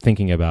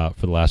thinking about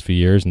for the last few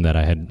years and that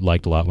I had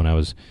liked a lot when I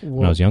was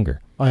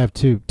younger. I have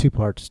two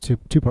parts,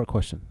 two-part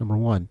question. Number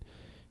one,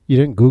 you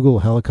didn't Google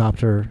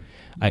helicopter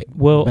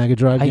Mega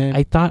Drive game?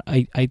 I thought,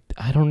 I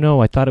don't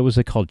know, I thought it was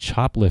called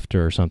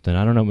Choplifter or something.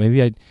 I don't know,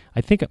 maybe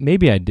I think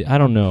maybe I did, I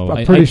don't know.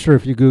 I'm pretty sure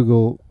if you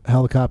Google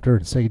helicopter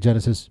and Sega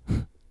Genesis,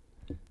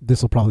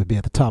 this will probably be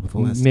at the top of the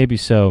list. Maybe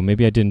so.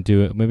 Maybe I didn't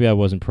do it. Maybe I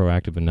wasn't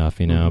proactive enough,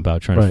 you know,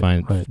 about trying to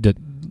find,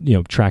 you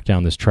know, track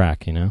down this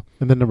track, you know.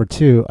 And then number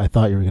two, I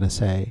thought you were going to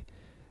say,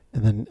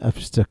 and then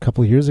just a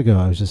couple of years ago,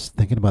 I was just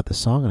thinking about this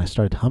song and I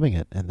started humming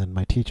it, and then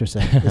my teacher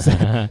said, "Is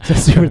that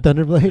Super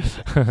Thunderblade?"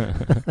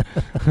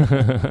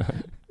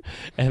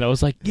 And I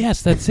was like,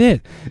 "Yes, that's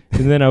it."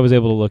 And then I was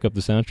able to look up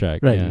the soundtrack.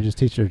 Right, yeah. Your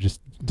teacher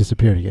just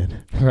disappeared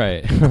again.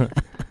 Right.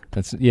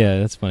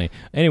 That's funny.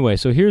 Anyway,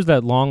 so here's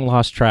that long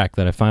lost track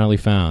that I finally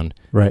found.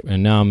 Right.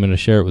 And now I'm going to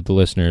share it with the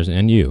listeners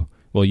and you.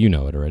 Well, you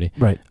know it already.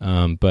 Right.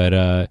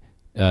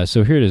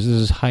 So here it is. This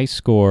is High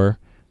Score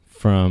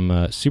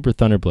from Super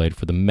Thunderblade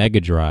for the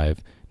Mega Drive,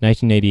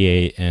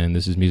 1988, and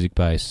this is music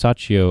by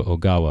Sachio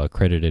Ogawa,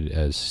 credited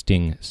as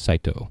Sting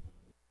Saito.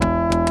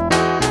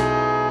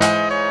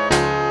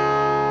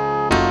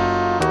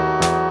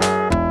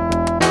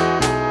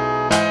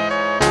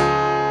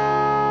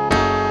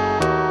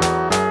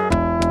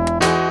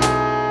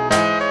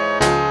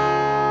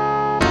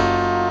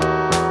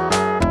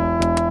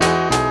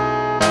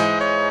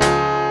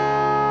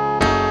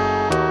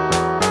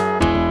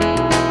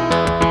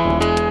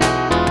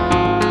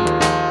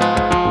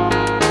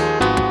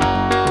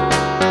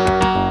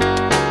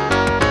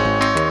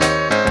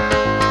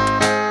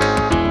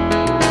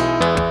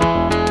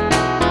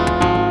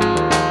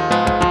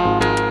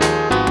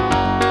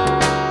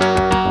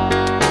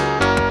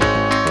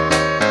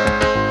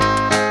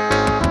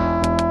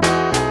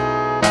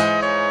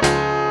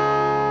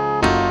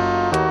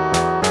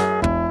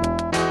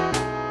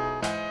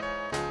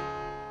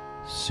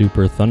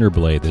 Super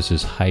Thunderblade. This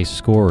is High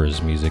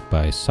Scores, music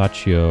by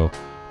Sachio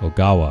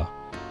Ogawa.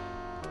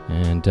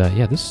 And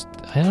this,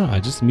 I don't know,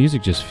 the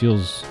music just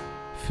feels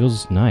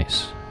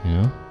nice, you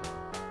know?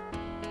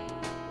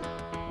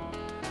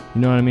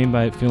 You know what I mean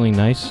by it feeling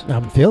nice?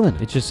 I'm feeling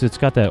it. It's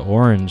got that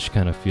orange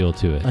kind of feel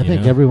to it. I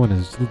think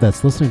everyone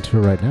that's listening to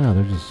it right now,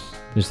 they're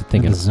just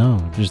thinking in the zone.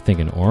 They're just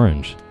thinking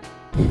orange.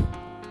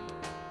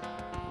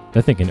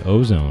 They're thinking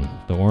ozone,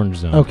 the orange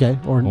zone. Okay,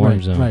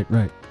 orange zone.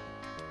 Right.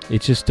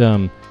 It's just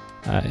so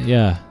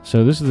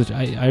this is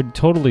I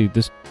totally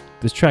this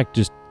track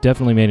just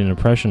definitely made an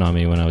impression on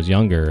me when I was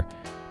younger,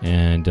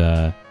 and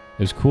it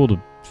was cool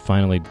to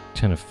finally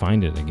kind of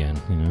find it again,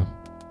 you know,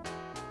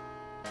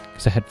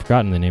 because I had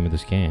forgotten the name of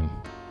this game,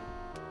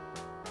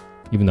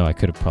 even though I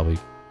could have probably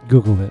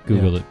Googled it,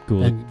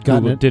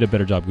 and did a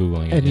better job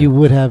Googling it, and you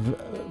would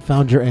have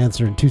found your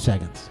answer in 2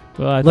 seconds.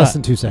 Well, I Less thought-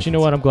 than 2 but seconds. you know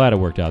what? I'm glad it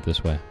worked out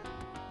this way.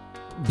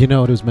 You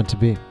know it was meant to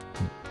be.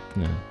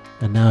 Yeah.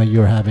 And now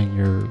you're having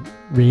your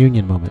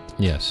reunion moment.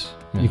 Yes.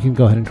 Yeah. You can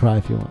go ahead and cry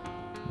if you want.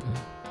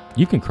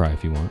 You can cry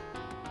if you want.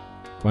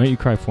 Why don't you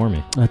cry for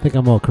me? I think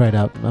I'm all cried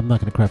out. I'm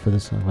not going to cry for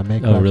this song. I may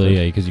cry Oh, really?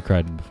 for- Yeah, because you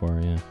cried before.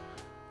 Yeah.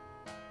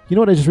 You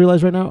know what I just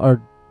realized right now?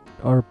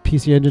 Our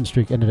PC Engine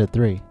streak ended at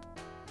 3.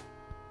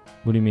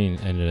 What do you mean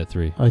ended at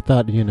 3? I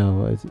thought,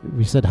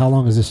 we said how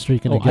long is this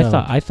streak going Oh, to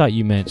go? I thought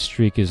you meant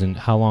streak isn't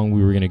how long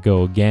we were going to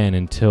go again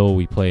until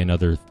we play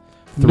another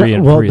three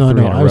in a No,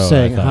 row. I was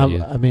saying,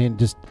 thought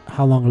just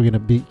how long are we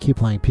going to keep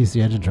playing PC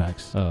Engine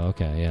tracks? Oh,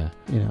 okay,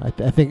 yeah.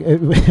 I think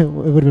it would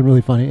have been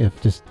really funny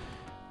if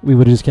we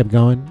would have just kept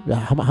going.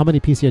 How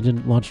many PC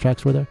Engine launch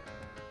tracks were there?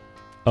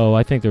 Oh,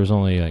 I think there was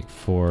only like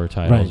 4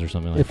 titles or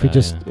something like if that. we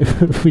just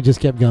yeah. if we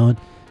just kept going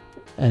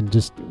and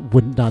just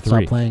would not 3.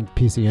 stop playing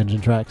PC Engine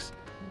tracks,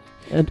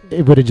 and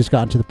it would have just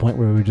gotten to the point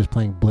where we were just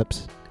playing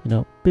blips,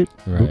 beep,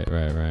 Right,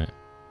 boop. right.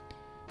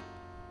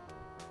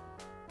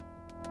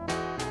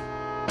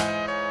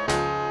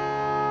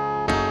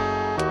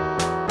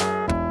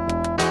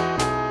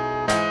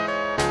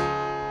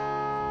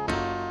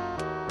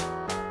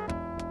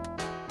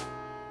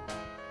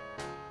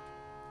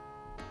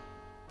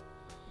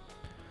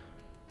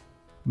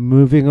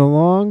 Moving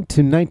along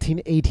to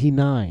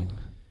 1989.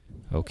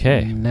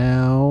 Okay.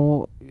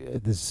 Now,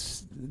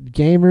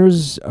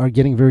 gamers are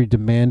getting very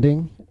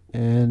demanding,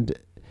 and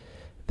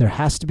there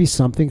has to be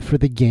something for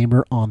the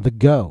gamer on the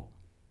go.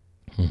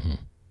 Mm-hmm.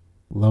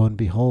 Lo and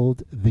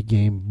behold, the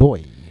Game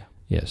Boy.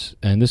 Yes,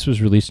 and this was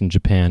released in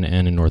Japan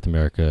and in North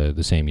America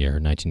the same year,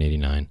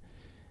 1989.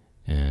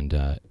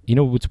 And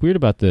what's weird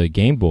about the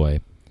Game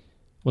Boy?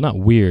 Well, not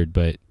weird,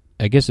 but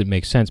I guess it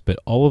makes sense. But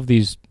all of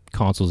these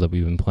consoles that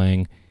we've been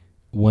playing,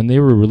 when they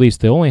were released,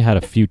 they only had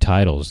a few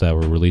titles that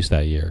were released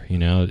that year. I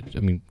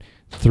mean,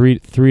 three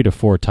to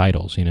 4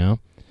 titles.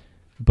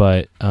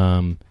 But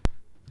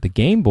the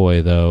Game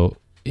Boy, though,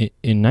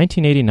 in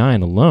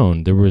 1989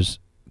 alone, there was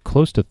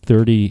close to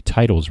 30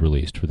 titles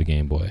released for the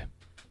Game Boy.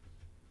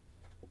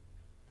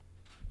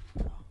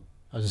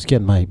 I was just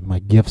getting my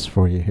gifts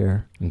for you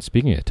here. And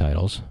speaking of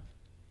titles,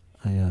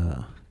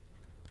 I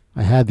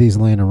had these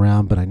laying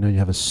around, but I know you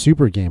have a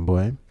Super Game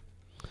Boy,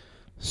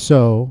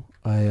 so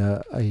I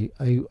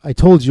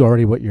told you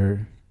already what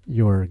you're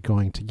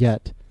going to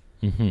get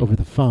over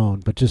the phone,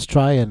 but just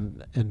try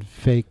and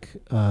fake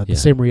the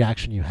same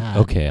reaction you had.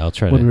 Okay, I'll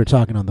try when to. we were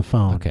talking on the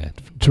phone. Okay,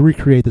 to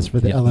recreate this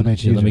for the LMH yeah,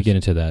 users. let me get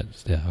into that.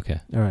 Yeah,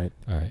 okay. All right.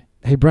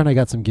 Hey, Brent, I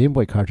got some Game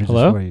Boy cartridges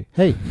Hello? for you.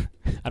 Hey.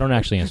 I don't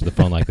actually answer the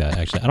phone like that.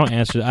 Actually, I don't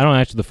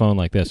answer the phone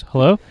like this.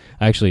 Hello?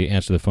 I actually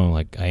answer the phone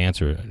like I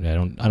answer it.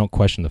 I don't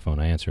question the phone.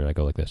 I answer it. I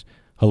go like this.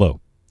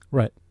 Hello.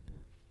 Right.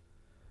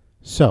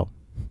 So,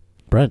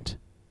 Brent,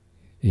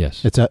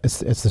 Yes.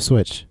 it's the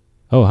Switch.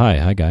 Oh,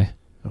 hi, guy.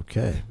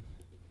 Okay.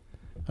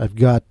 I've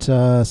got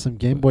some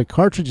Game Boy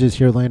cartridges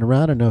here laying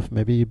around. I don't know if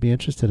maybe you'd be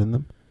interested in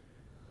them.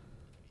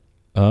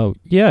 Oh,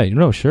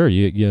 yeah. Sure.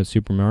 You have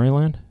Super Mario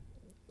Land?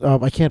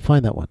 I can't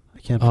find that one. I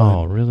can't find.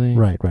 Oh, really?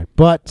 Right.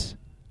 But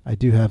I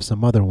do have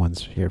some other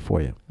ones here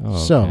for you. Oh,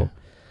 okay. So,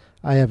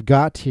 I have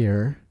got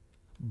here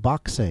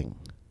boxing.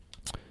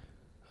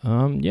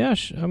 Yeah.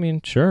 I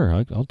mean, sure.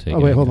 I'll take it.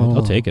 Wait, hold on.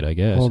 I'll take it. I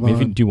guess. Hold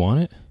on. Do you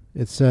want it?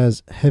 It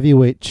says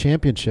heavyweight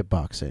championship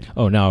boxing.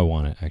 Oh, now I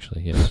want it.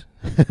 Actually, yes.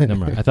 Never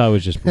mind. I thought it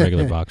was just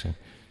regular boxing.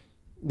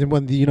 Then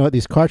when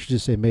these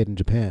cartridges say made in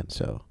Japan,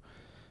 so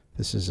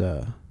this is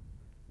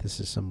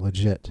some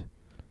legit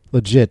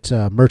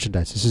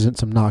merchandise. This isn't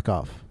some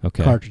knockoff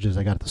cartridges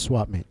I got at the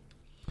swap meet.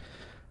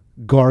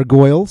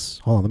 Gargoyles.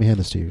 Hold on, let me hand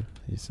this to you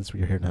since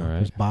we're here now. All right.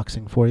 There's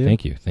boxing for you.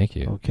 Thank you.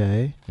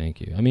 Okay.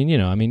 Thank you. I mean,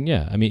 yeah.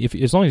 I mean, if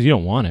as long as you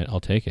don't want it,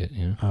 I'll take it.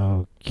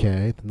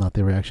 Okay, not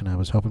the reaction I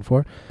was hoping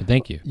for. But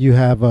thank you. You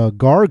have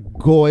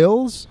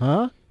Gargoyles,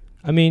 huh?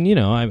 I mean,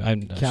 I'm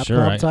Capcom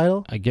sure.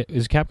 title? I get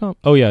is Capcom.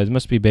 Oh yeah, it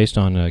must be based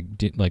on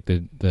like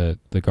the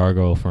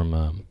gargoyle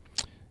from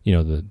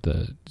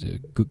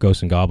the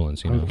Ghosts and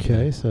Goblins.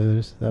 Okay, so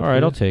there's that. All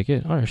right, I'll take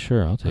it. All right,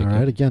 sure, I'll take it. All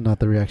right, again, not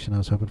the reaction I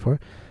was hoping for.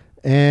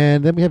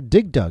 And then we have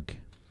Dig Dug.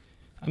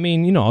 I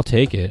mean, I'll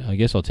take it. I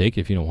guess I'll take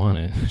it if you don't want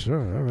it. Sure,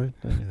 all right.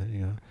 There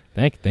you go.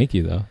 Thank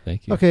you though.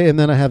 Thank you. Okay, and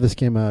then I have this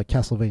game,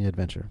 Castlevania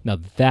Adventure. Now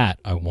that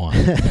I want.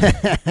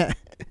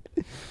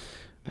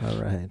 All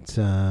right,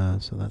 so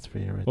that's for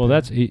you right Well,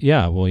 there.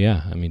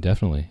 yeah. I mean,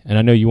 definitely. And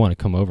I know you want to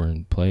come over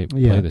and play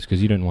this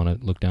because you didn't want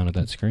to look down at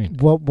that screen.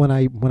 Well, when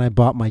I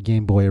bought my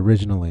Game Boy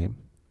originally,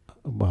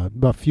 about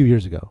a few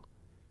years ago,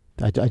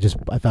 I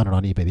found it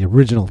on eBay. The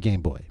original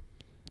Game Boy,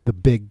 the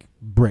big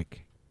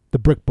brick, the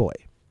Brick Boy.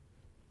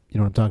 You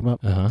know what I'm talking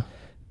about? Uh-huh.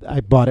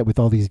 I bought it with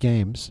all these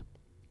games,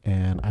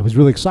 and I was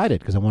really excited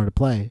because I wanted to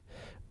play.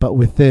 But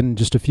within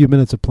just a few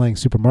minutes of playing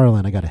Super Mario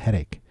Land, I got a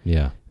headache.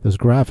 Yeah. Those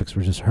graphics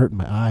were just hurting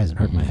my eyes and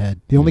hurting my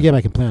head. The only game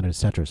I can play on it is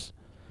Tetris.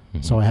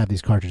 Mm-hmm. So I have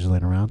these cartridges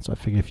laying around. So I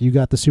figured if you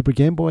got the Super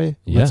Game Boy,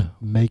 let's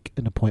make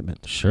an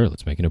appointment. Sure,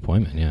 let's make an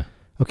appointment, yeah.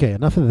 Okay,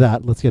 enough of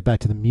that. Let's get back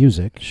to the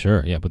music.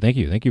 Sure, yeah, but thank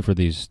you. Thank you for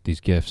these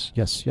gifts.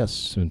 Yes.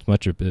 So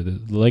much of the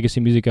Legacy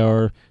Music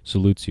Hour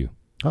salutes you.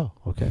 Oh,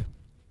 okay.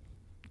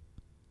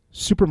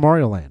 Super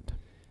Mario Land.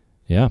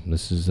 Yeah,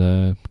 this is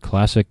a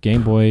classic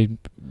Game Boy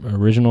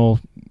original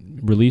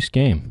release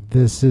game.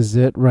 This is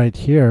it right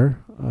here.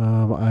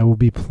 I will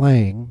be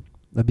playing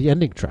the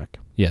ending track.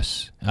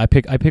 Yes, I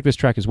picked this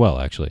track as well.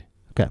 Actually,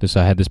 Okay.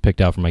 I had this picked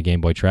out for my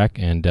Game Boy track,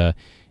 and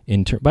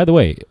by the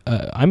way,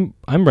 I'm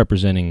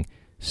representing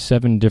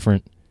 7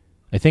 different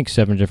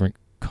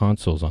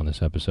consoles on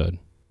this episode.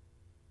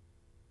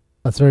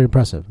 That's very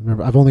impressive.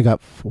 Remember, I've only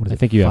got I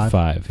think you have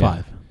 5.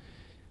 Five.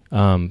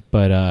 Yeah.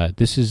 But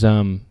this is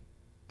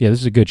this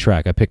is a good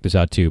track. I picked this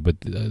out too, but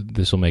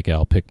this will make it.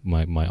 I'll pick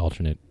my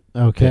alternate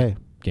Okay.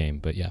 game.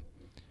 But yeah,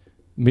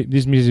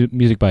 this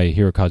music by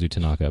Hirokazu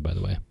Tanaka, by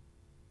the way.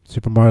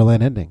 Super Mario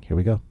Land ending. Here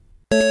we go.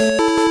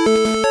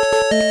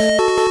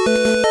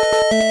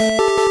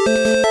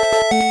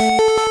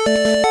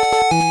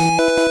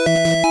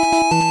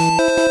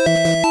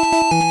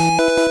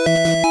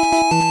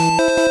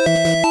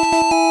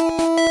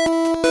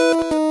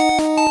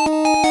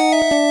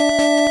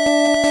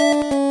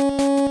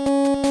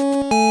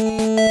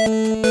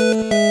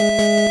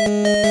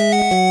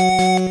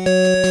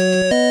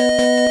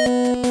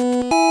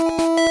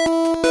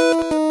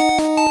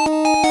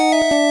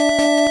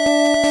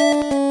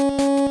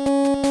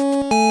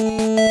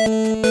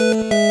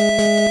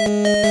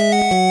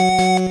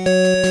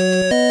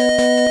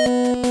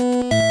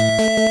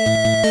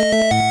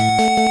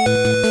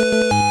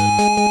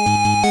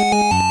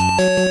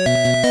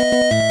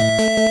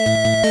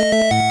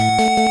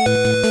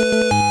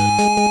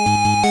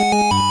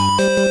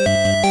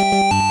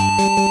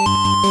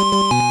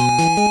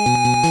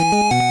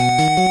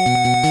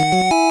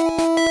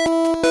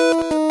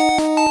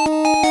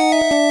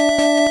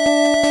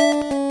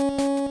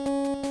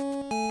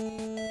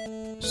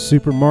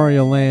 Super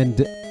Mario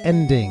Land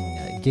ending.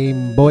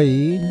 Game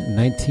Boy,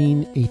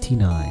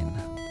 1989.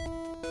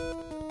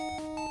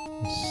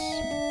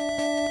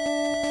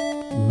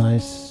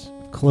 Nice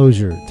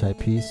closure type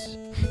piece.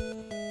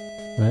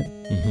 Right?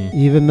 Mm-hmm.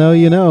 Even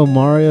though,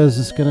 Mario's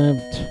just going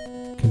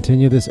to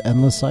continue this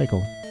endless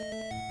cycle.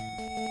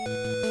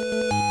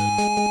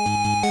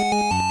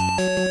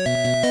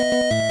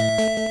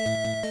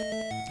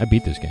 I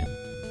beat this game.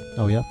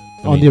 Oh, yeah?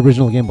 I On mean- the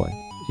original Game Boy.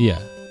 Yeah,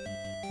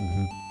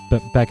 Mm-hmm.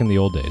 but back in the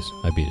old days,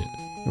 I beat it.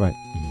 Right.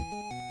 Mhm.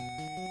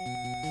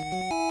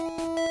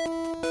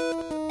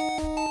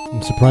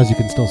 I'm surprised you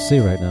can still see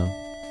right now.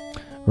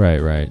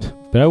 Right.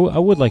 But I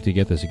would like to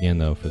get this again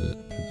though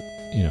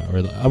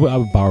I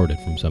would borrowed it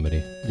from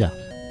somebody. Yeah.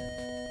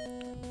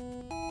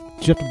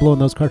 Did you have to blow in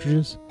those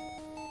cartridges?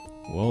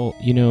 Well,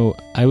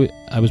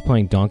 I was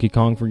playing Donkey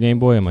Kong for Game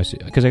Boy on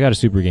because I got a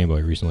Super Game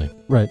Boy recently,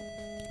 Right.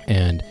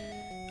 and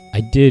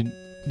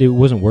it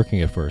wasn't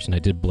working at first, and I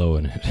did blow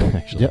in it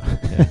actually.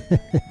 Yeah.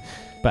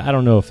 But I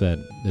don't know if that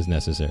is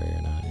necessary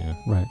or not. Yeah.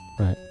 Right.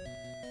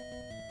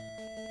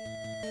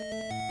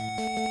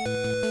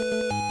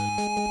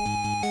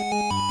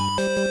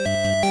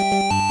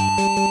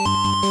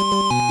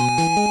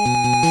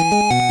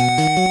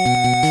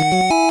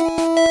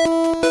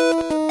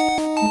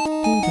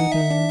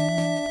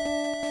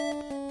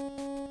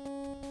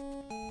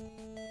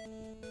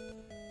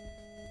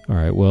 All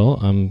right. Well,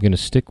 I'm gonna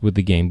stick with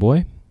the Game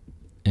Boy,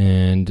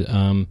 and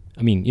I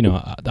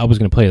was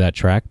gonna play that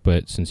track,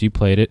 but since you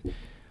played it,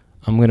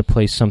 I'm gonna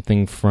play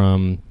something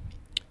from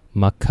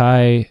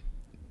Makai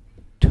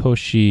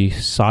Toshi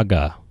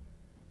Saga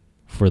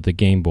for the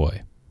Game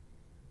Boy.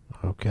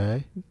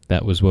 Okay.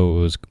 That was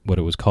what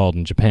it was called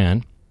in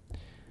Japan,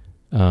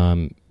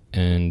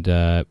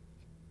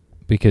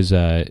 because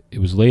it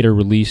was later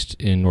released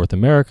in North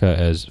America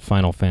as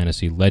Final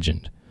Fantasy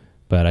Legend,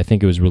 but I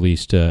think it was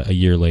released a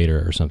year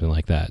later or something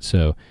like that.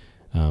 So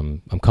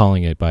I'm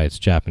calling it by its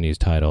Japanese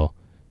title,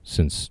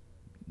 since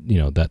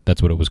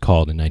that's what it was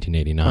called in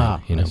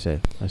 1989.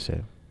 I see.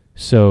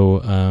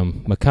 So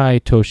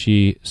Makai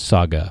Toshi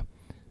Saga.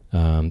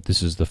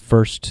 This is the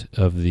first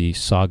of the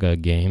Saga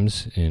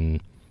games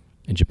in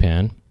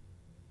Japan,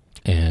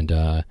 and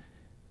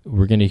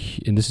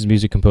and this is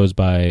music composed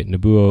by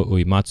Nobuo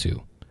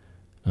Uematsu.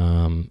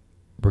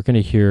 We're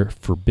gonna hear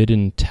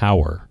Forbidden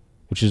Tower,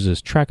 which is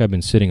this track I've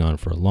been sitting on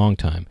for a long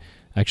time.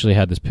 I actually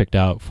had this picked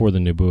out for the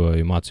Nobuo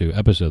Uematsu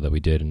episode that we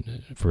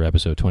did for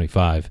episode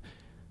 25.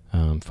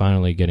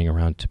 Finally getting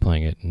around to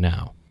playing it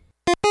now.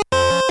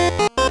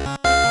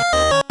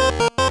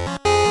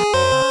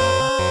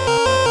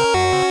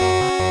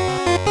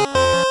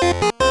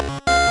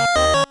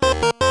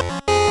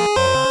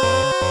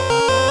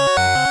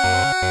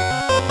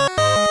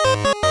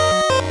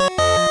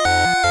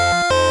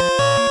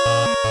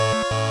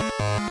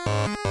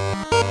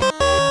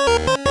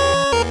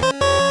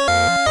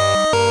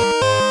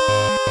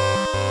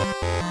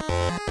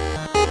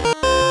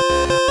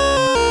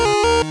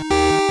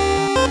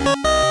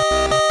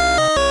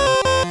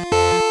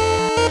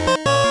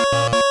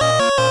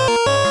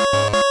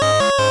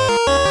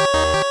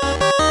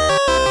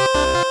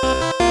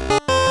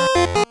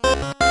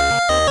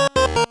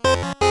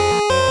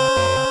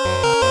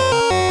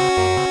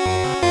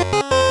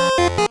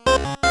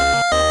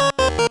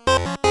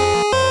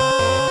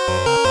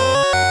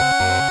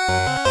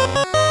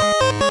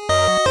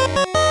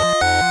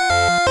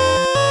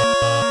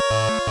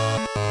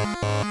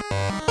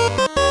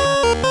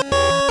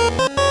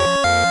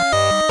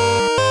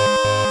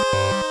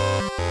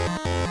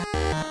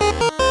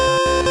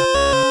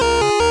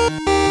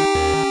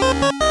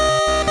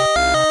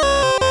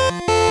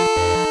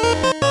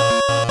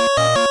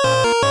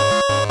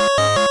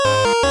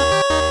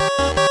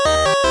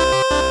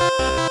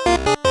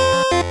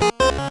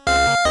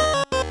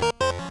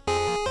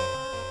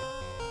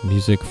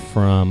 music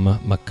from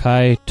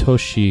Makai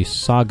Toshi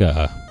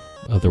Saga,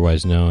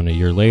 otherwise known a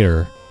year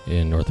later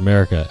in North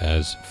America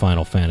as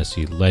Final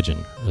Fantasy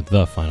Legend, or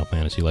The Final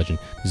Fantasy Legend.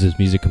 This is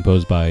music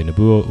composed by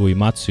Nobuo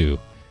Uematsu,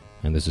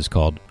 and this is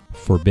called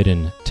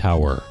Forbidden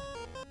Tower.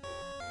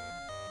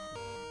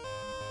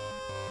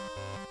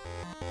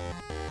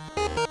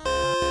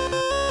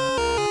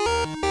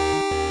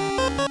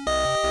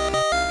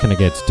 Kind of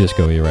gets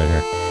disco-y right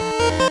here.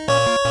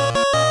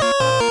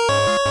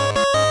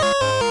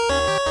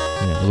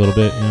 Yeah, a little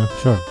bit, you know?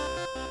 Sure.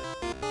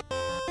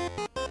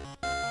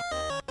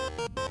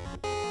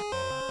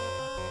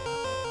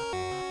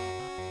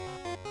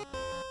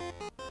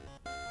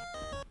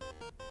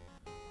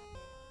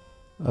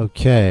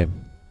 Okay,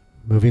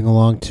 moving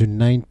along to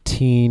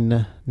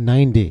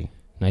 1990.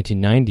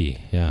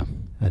 1990, yeah.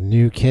 A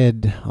new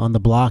kid on the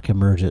block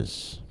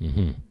emerges,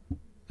 Mm-hmm.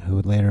 who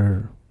would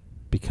later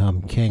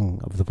become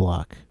king of the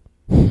block.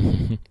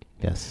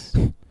 Yes.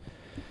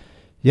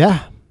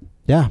 Yeah,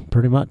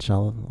 pretty much.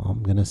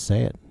 I'm going to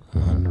say it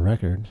on the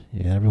record.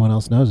 Yeah, everyone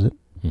else knows it.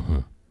 Mm-hmm.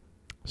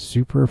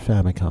 Super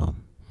Famicom.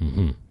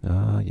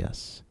 Mm-hmm.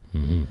 Yes.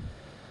 Mm-hmm.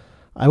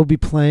 I will be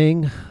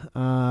playing,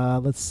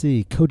 let's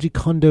see, Koji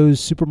Kondo's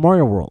Super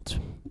Mario World.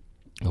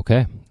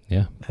 Okay,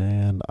 yeah.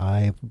 And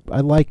I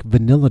like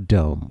Vanilla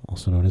Dome,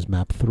 also known as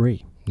Map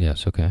 3.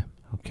 Yes, okay.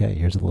 Okay,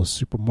 here's a little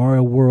Super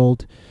Mario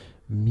World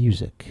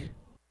music.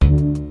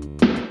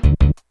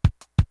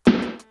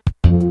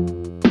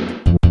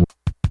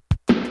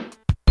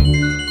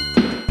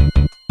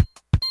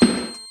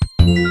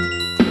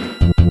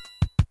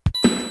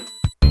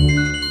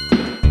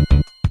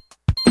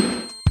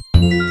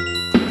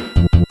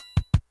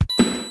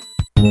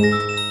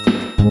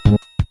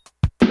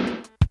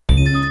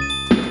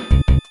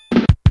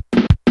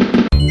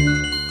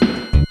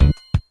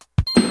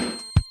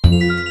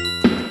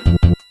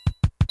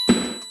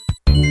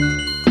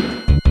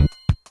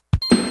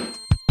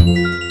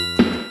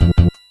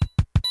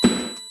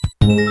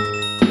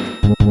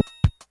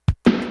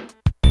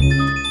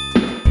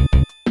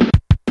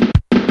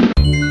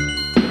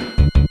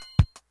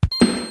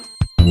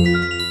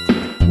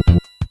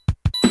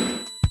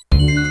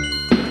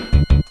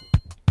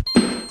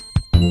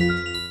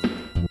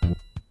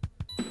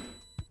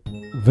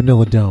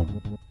 Vanilla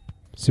Dome.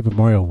 Super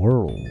Mario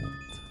World.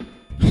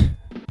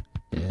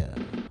 Yeah.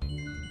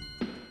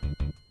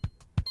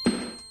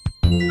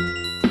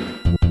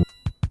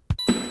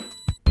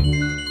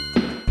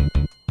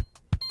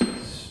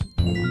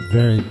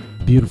 Very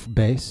beautiful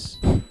bass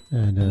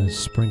and a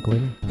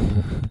sprinkling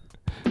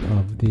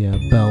of the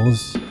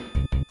bells.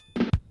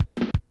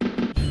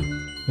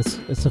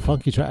 It's a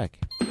funky track.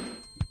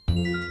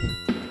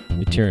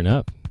 You're tearing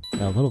up.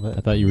 A little bit. I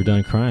thought you were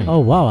done crying. Oh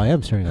wow, I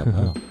am tearing up.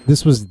 Oh.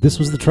 This was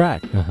the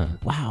track. Uh-huh.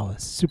 Wow, a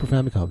Super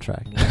Famicom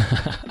track.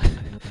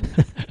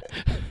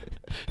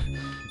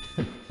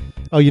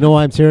 Oh, you know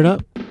why I'm tearing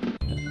up?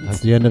 It's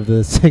the end of the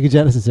Sega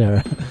Genesis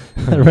era,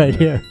 right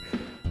here.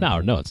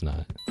 No, it's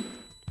not.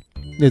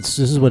 This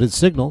is what it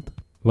signaled.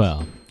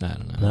 Well, I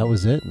don't know. That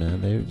was it, man.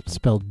 They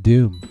spelled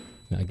doom.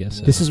 I guess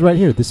so. This is right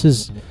here. This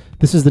is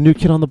the new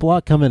kid on the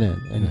block coming in,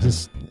 and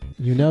just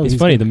it's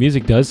funny. The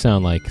music does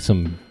sound like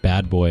some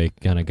bad boy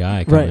kind of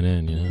guy coming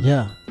in. You know.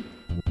 Yeah.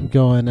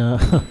 Going.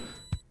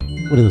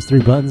 What are those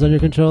 3 buttons on your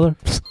controller?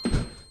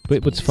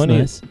 But what's funny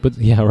is,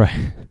 yeah,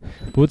 right.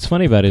 But what's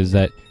funny about it is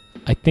that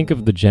I think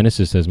of the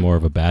Genesis as more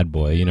of a bad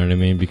boy. You know what I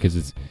mean? Because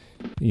it's,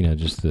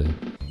 just the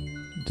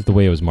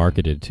way it was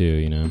marketed too.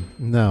 You know.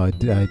 No, it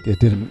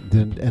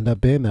didn't end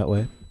up being that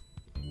way.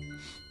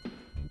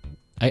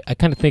 I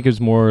kind of think it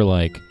was more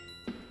like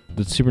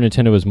the Super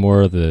Nintendo was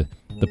more of the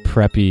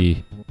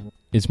preppy.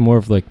 It's more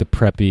of like the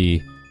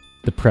preppy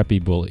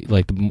bully,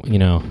 like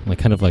like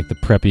kind of like the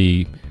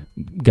preppy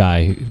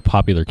guy,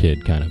 popular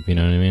kid, kind of. You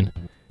know what I mean?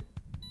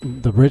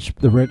 The rich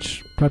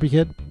preppy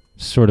kid.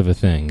 Sort of a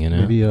thing, you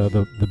know. Maybe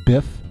the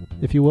Biff,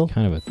 if you will.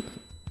 Kind of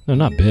no,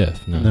 not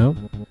Biff. No.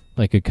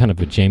 Like a kind of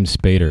a James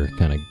Spader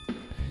kind of.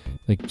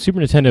 Like Super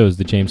Nintendo is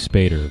the James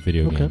Spader of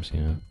video games,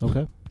 you know.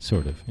 Okay.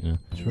 Sort of, you know.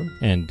 Sure.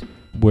 And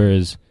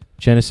whereas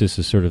Genesis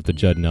is sort of the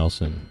Judd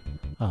Nelson.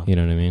 Oh. You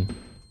know what I mean?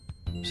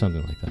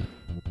 Something like that.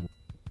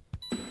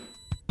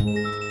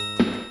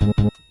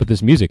 But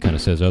this music kind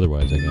of says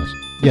otherwise, I guess.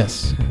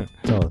 Yes.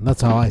 So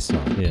that's how I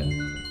saw it. Yeah.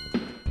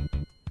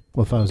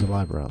 Well, if I was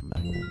alive around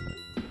back then.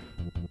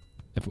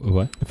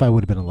 What? If I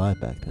would have been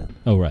alive back then.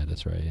 Oh, right.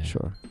 That's right. Yeah.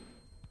 Sure.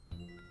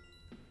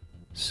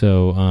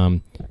 So,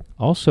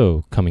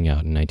 also coming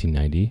out in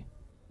 1990,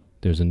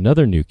 there's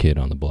another new kid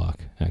on the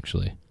block,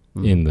 actually,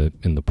 in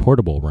the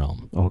portable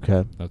realm.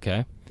 Okay.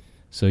 Okay.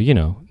 So,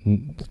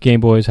 Game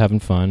Boy's having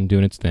fun,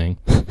 doing its thing.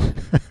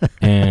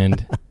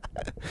 And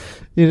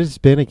it's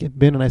been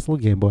a nice little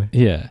Game Boy.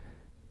 Yeah.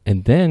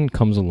 And then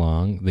comes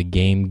along the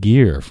Game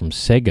Gear from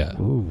Sega.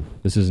 Ooh.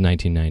 This is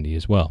 1990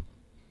 as well.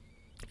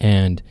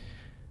 And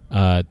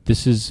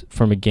this is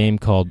from a game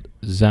called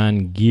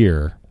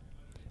Zangier.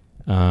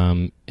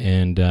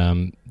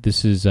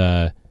 This is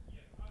a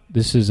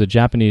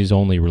Japanese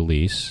only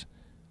release.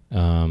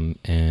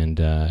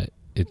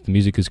 The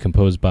music is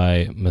composed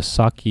by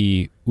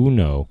Masaki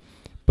Uno,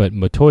 but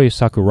Motoi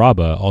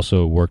Sakuraba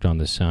also worked on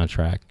this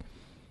soundtrack,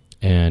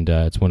 and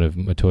it's one of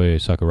Motoi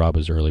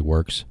Sakuraba's early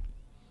works.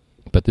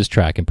 But this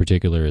track in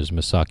particular is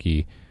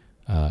Masaki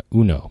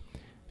Uno.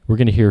 We're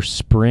going to hear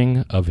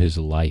Spring of His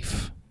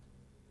Life,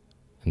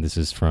 and this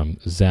is from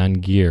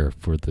Zangier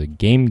for the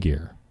Game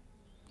Gear,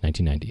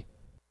 1990.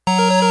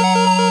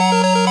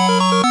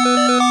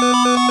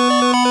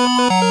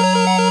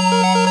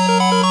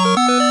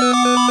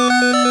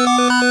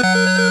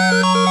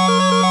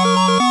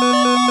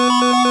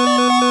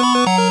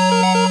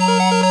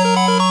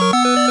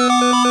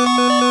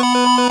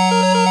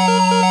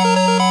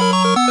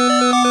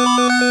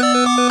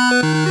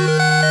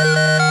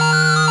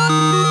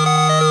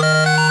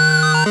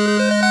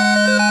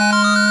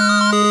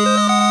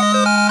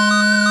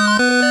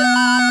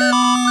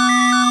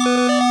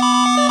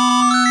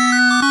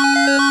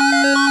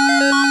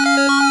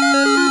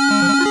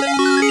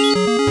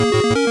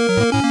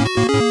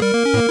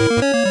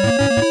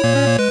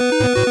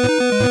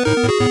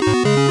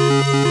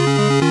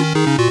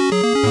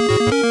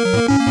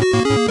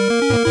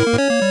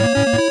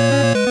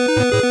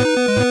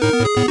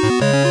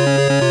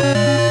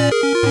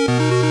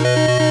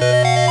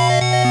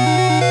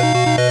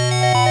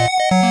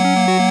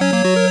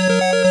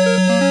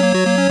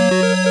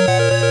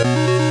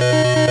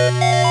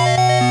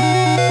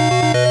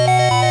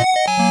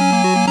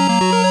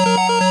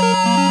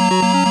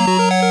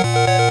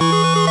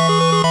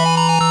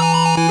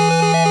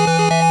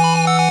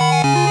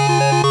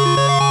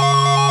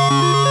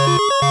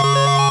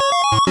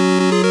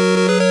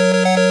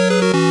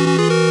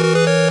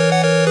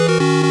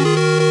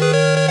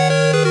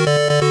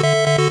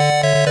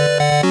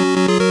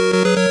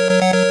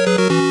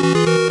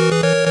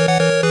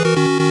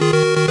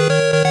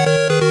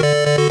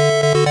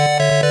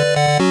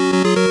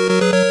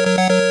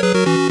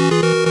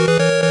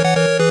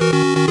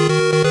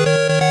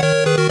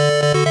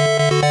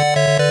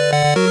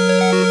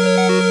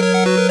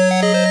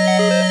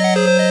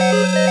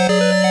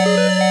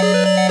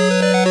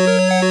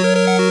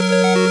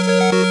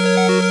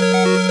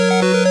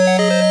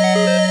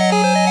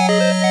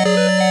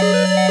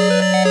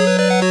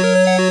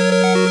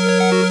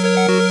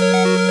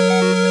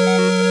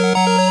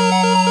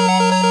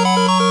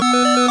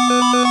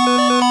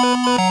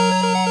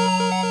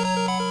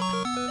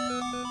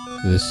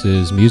 This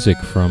is music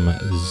from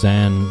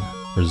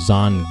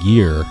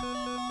Zangier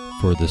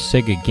for the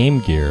Sega Game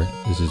Gear.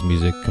 This is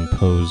music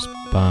composed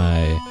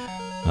by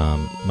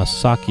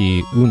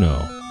Masaki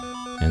Uno,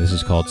 and this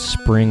is called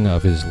Spring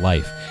of His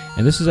Life.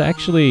 And this is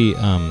actually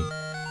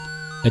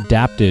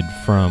adapted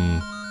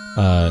from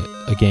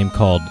a game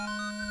called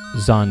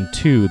Zon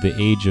 2, The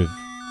Age of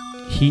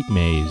Heat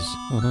Maze,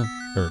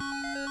 or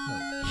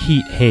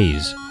Heat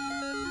Haze.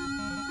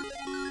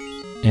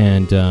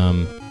 And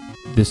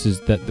this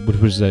is which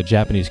was a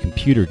Japanese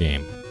computer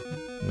game,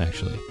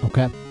 actually.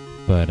 Okay.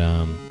 But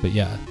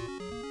yeah,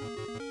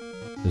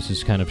 this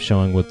is kind of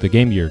showing what the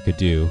Game Gear could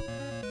do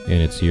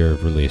in its year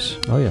of release.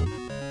 Oh yeah,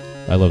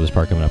 I love this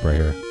part coming up right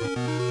here.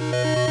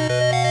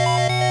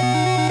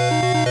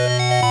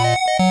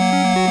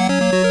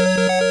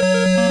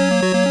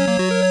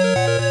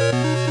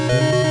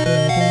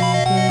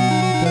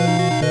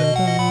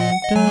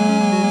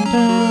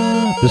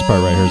 This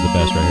part right here is the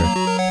best right here.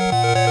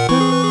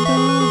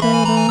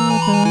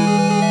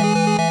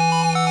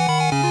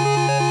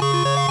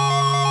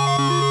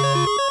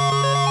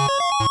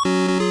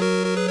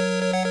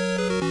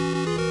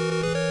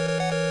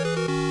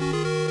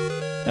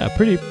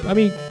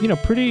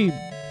 Pretty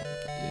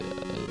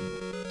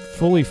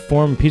fully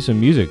formed piece of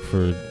music for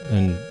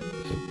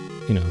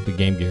the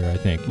Game Gear, I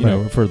think,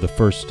 for the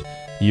first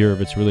year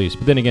of its release.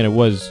 But then again, it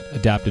was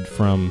adapted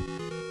from,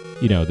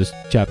 this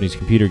Japanese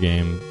computer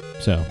game.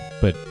 So,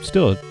 but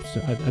still,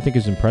 I think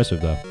it's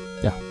impressive though.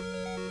 Yeah.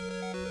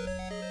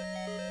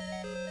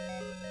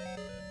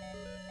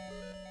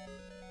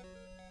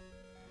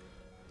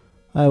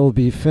 I will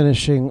be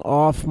finishing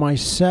off my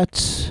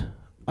set.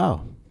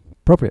 Oh,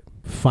 appropriate.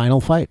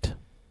 Final Fight.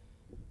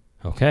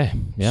 Okay,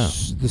 yeah.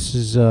 This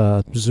is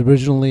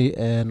originally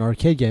an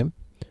arcade game,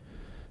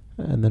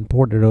 and then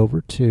ported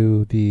over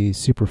to the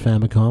Super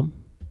Famicom.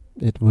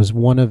 It was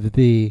one of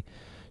the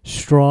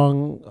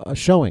strong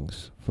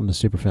showings from the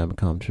Super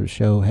Famicom to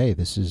show, hey,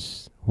 this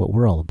is what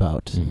we're all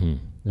about. Mm-hmm.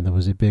 And there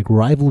was a big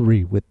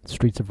rivalry with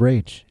Streets of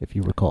Rage, if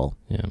you recall.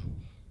 Yeah.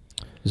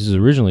 This is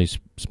originally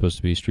supposed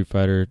to be Street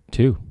Fighter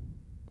 2.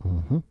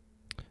 Mm-hmm.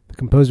 The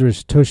composer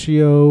is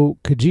Toshio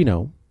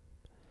Kajino.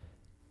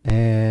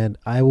 And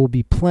I will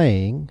be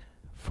playing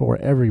for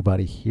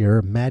everybody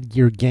here Mad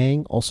Gear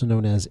Gang, also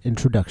known as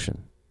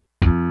Introduction.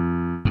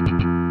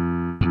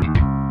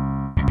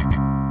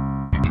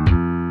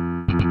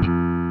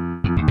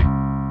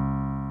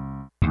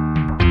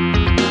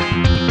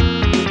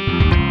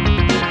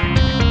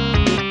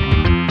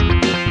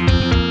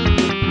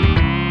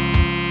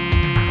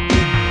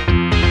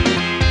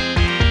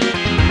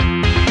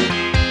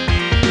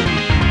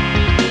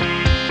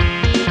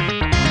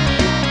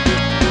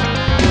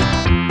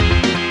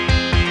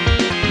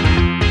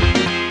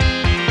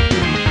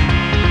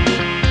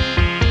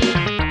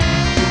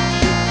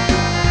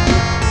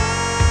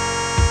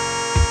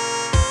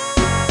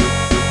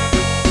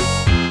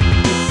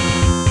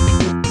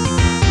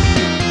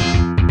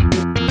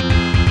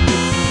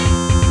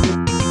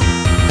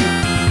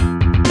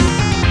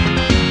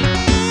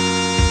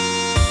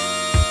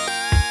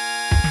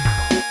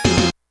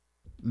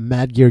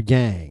 Bad Gear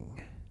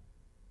Gang.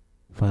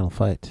 Final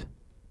Fight.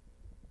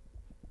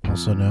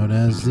 Also known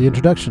as the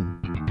introduction.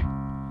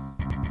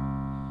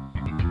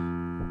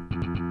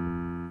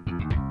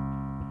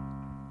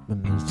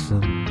 And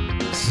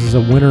this is a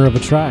winner of a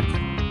track.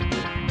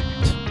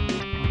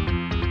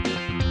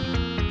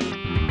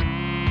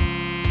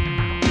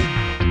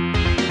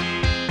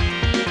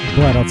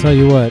 But I'll tell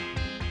you what,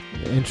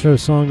 the intro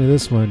song to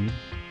this one,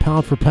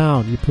 pound for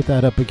pound, you put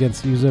that up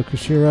against Yuzo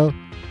Koshiro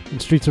in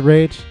Streets of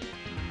Rage,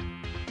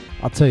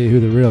 I'll tell you who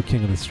the real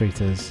king of the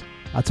streets is.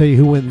 I'll tell you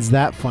who wins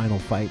that final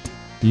fight.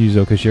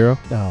 Yuzo Koshiro?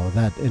 Oh,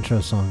 that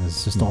intro song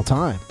is just all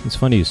time. It's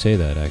funny you say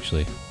that,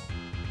 actually.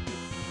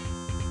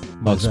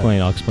 I'll explain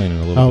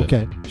in a little bit.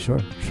 Okay, sure.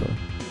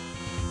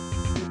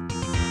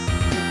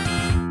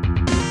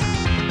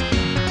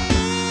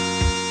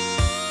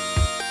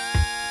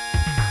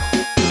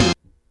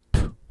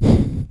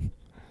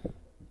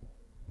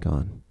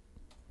 Gone.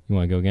 You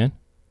want to go again?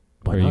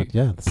 Why not?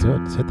 Yeah, let's do it.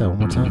 Let's hit that one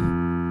more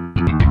time.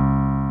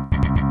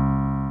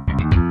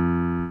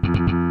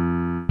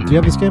 Do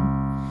you have this game?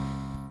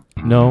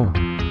 No.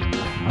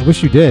 I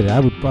wish you did. I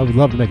would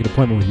love to make an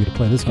appointment with you to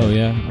play this game. Oh,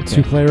 yeah?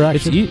 Okay. 2-player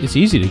action? It's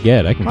easy to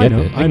get. I can get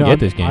it. I can get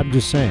this game. I'm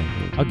just saying.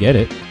 I'll get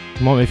it.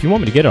 If you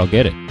want me to get it, I'll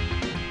get it.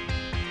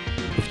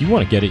 If you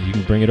want to get it, you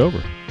can bring it over.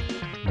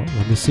 Well,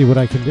 let me see what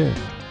I can do.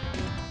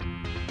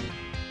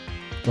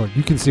 Or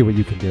you can see what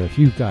you can do. If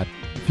you've got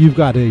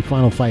a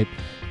Final Fight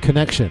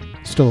connection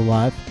still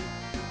alive,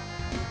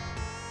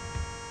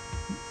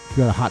 you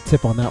got a hot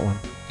tip on that one.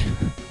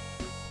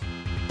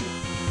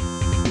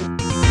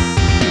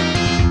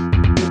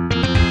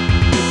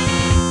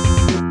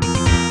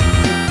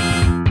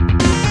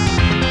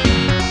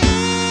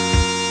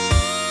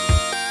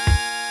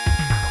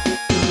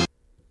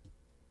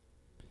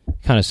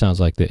 Kind of sounds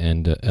like the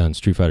end on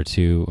Street Fighter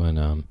 2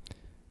 when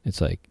it's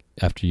like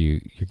after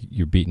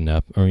you're beaten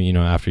up, or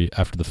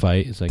after the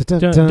fight, it's like dun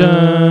dun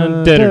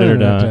dun dun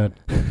dun.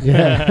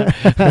 Yeah.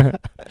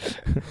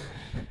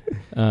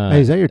 Hey,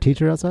 is that your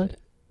teacher outside?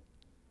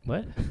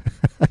 What?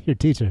 Your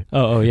teacher.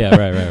 Oh yeah,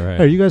 right.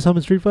 Are you guys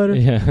humming Street Fighter?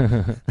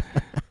 Yeah.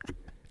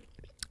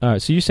 All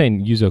right, so you're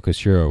saying Yuzo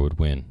Koshiro would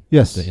win?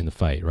 Yes. In the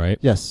fight, right?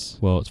 Yes.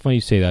 Well, it's funny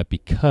you say that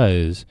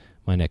because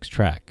my next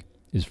track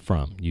is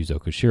from Yuzo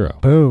Koshiro.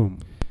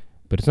 Boom.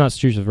 But it's not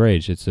Streets of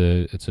Rage. It's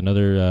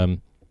another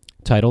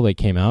title that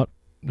came out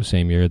the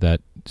same year that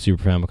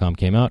Super Famicom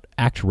came out,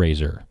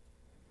 ActRaiser.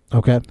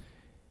 Okay.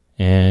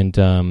 And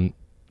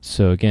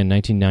so again,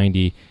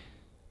 1990.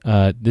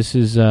 This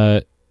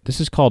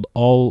is called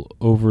All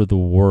Over the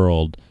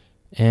World,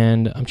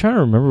 and I'm trying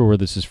to remember where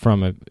this is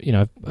from. I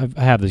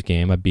have this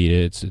game. I beat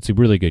it. It's a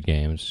really good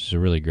game. It's just a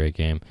really great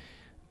game.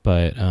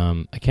 But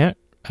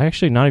I'm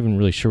actually not even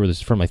really sure where this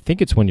is from. I think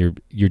it's when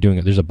you're doing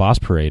it. There's a boss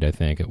parade, I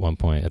think, at one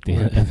point at the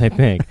end. I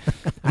think.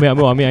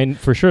 I mean,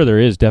 for sure there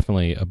is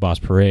definitely a boss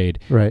parade.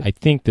 Right. I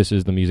think this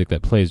is the music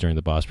that plays during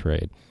the boss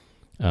parade.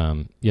 You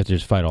have to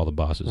just fight all the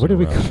bosses. Where did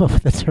we come up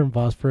with the term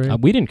boss parade?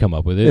 We didn't come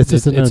up with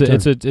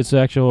it. It's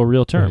actual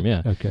real term.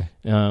 Right. Yeah. Okay.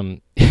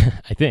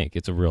 I think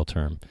it's a real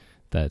term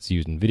that's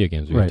used in video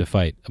games. We have to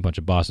fight a bunch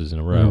of bosses in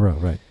a row.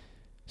 Right.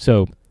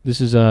 So this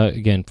is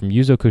again from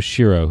Yuzo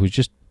Koshiro, who's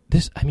just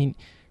this. I mean,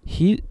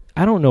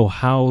 I don't know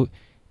how.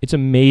 It's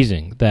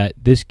amazing that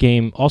this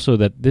game also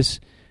the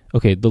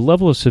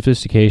level of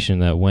sophistication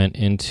that went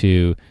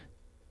into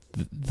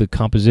the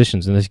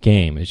compositions in this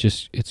game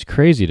it's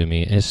crazy to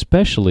me,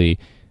 especially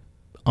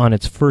on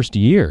its first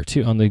year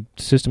too, on the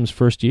system's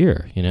first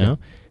year. Yeah.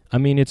 I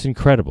mean, it's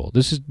incredible.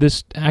 This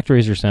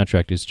ActRaiser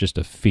soundtrack is just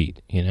a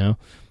feat,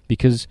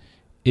 because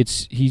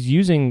he's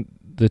using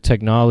the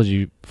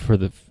technology for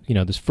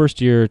this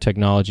first year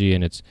technology,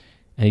 and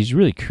he's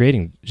really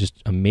creating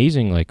just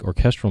amazing like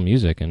orchestral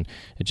music, and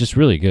it's just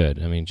really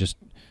good. I mean, just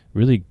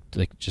really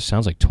just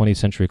sounds like 20th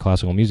century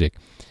classical music.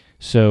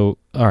 So,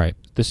 all right,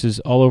 this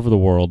is All Over the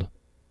World,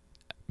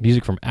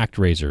 music from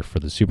ActRaiser for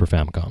the Super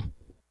Famicom.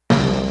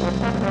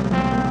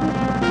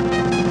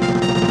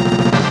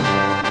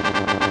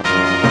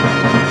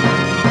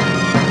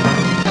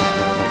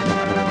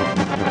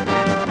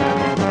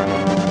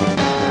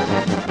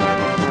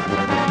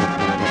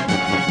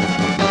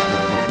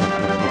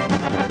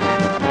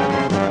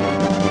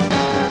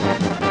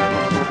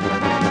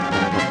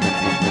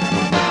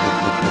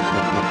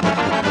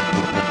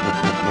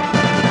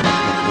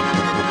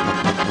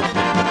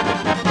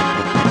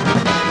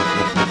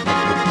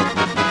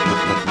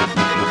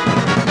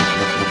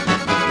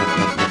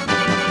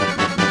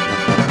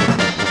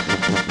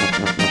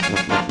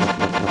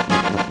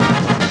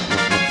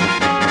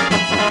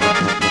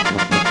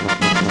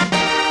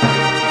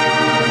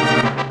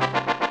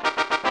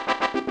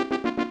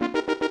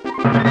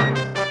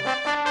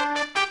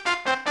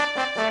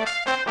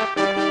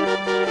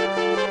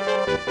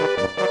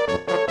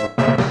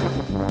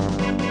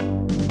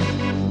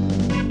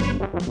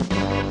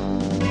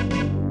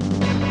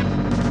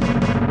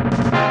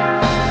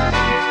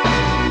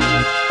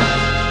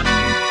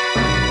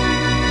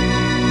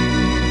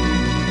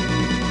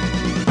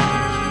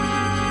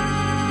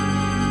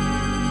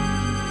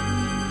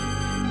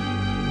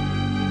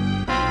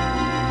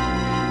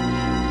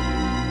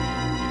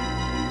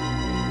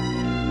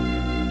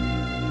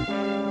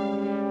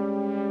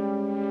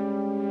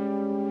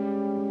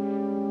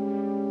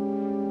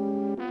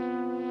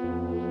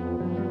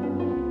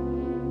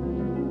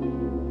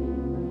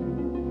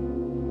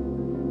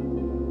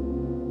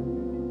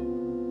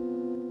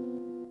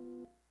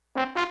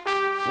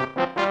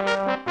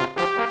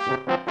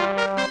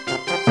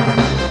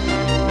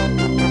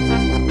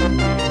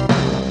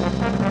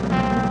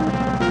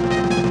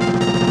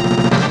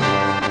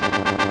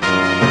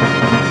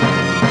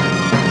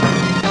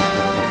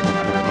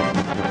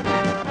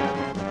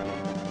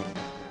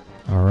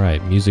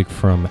 music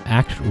from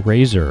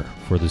ActRaiser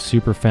for the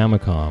Super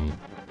Famicom.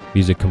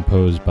 Music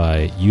composed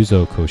by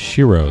Yuzo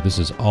Koshiro. This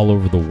is All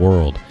Over the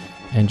World.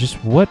 And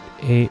just what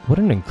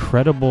an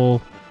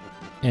incredible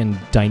and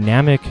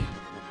dynamic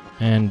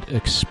and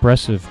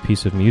expressive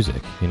piece of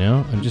music, you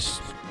know? I'm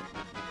just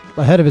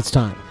Ahead of its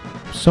time.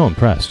 so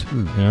impressed.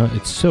 You know,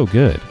 it's so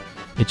good.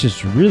 It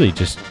just really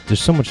just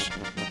there's so much.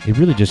 It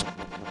really just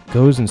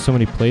goes in so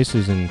many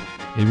places, and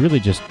it really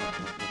just.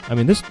 I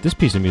mean, this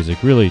piece of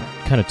music really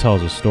kind of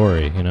tells a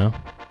story, you know.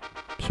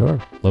 Sure.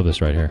 Love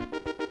this right here.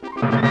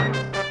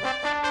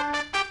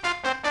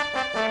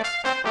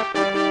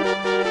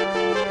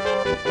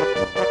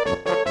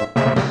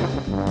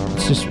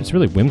 It's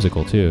really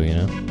whimsical too, you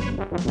know.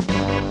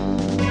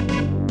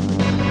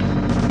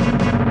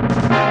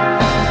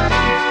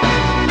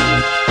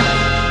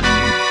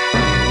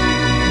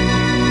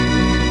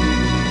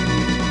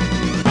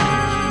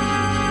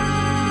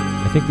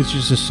 I think this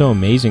is just so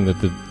amazing that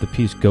the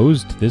piece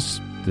goes to this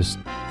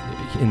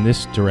in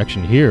this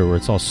direction here, where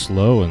it's all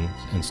slow and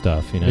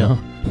stuff, you know. Yeah.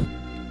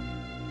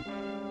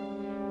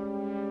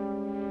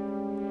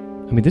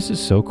 I mean, this is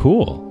so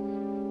cool.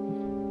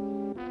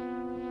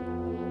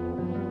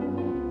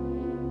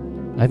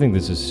 I think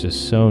this is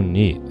just so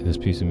neat, this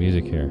piece of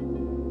music here.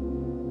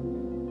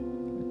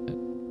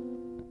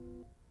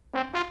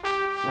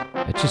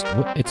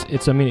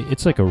 I mean,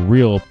 it's like a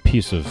real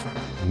piece of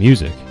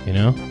music, you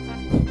know?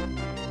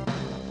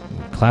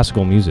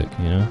 Classical music,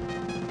 you know?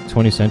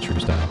 20th century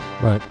style.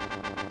 Right.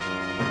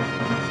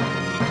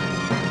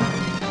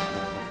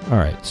 All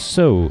right,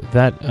 so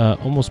that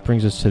almost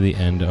brings us to the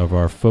end of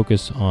our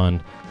focus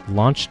on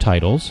launch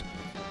titles.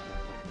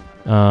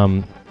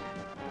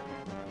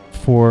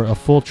 For a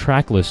full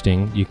track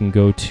listing, you can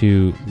go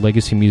to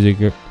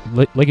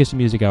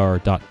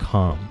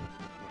legacymusichour.com.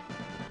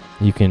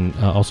 You can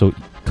also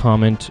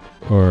comment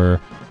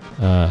or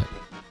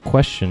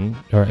question,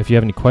 or if you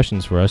have any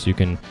questions for us, you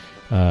can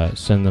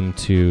send them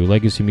to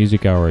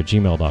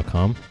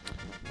legacymusichour@gmail.com.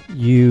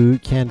 You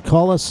can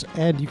call us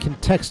and you can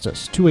text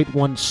us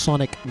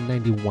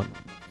 281-SONIC-91.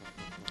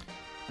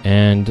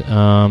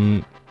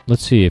 And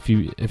let's see, if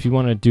you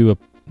want to do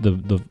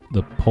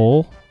the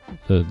poll,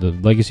 the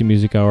Legacy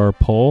Music Hour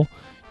poll,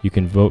 you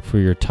can vote for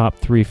your top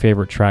 3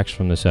 favorite tracks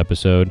from this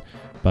episode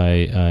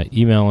by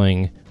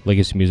emailing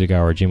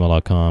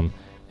legacymusichour@gmail.com,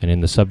 and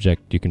in the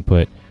subject you can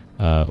put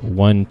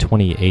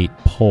 128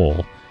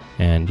 poll,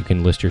 and you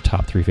can list your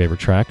top 3 favorite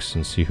tracks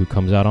and see who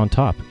comes out on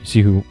top. You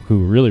see who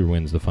really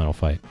wins the final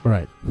fight.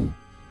 Right.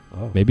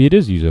 Oh. Maybe it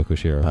is Yuzo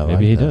Koshiro. I Maybe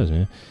like he that. does,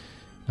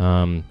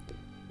 man.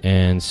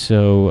 And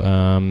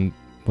so,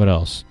 what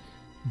else?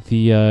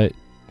 The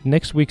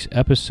next week's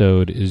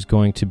episode is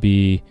going to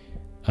be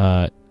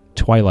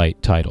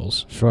Twilight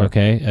titles. Sure.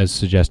 Okay, as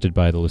suggested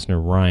by the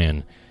listener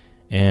Ryan.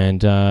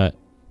 And okay,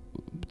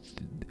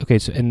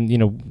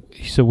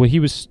 so what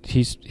he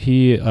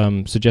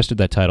suggested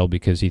that title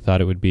because he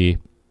thought it would be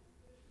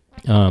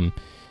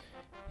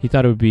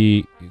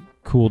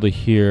cool to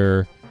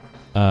hear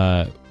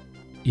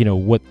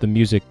what the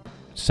music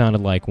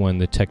sounded like when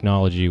the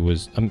technology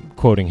was, I'm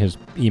quoting his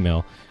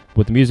email,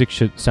 what the music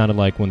sounded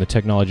like when the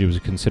technology was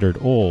considered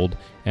old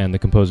and the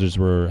composers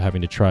were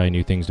having to try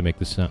new things to make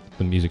the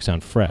music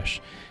sound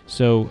fresh.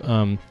 So,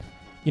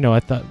 I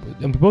thought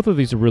both of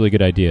these are really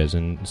good ideas,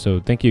 and so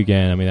thank you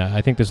again. I mean,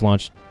 I think this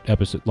launch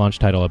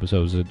title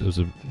episode was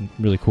a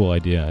really cool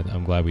idea.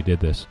 I'm glad we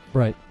did this.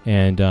 Right.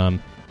 And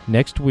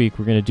next week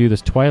we're going to do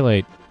this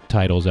Twilight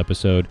titles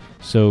episode.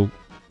 So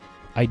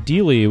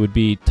ideally it would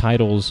be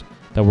titles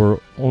that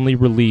were only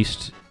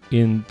released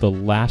in the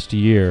last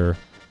year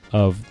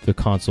of the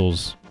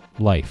console's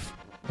life,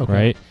 Okay.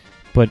 right?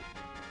 But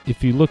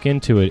if you look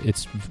into it,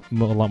 it's a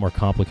lot more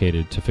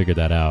complicated to figure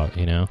that out,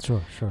 you know?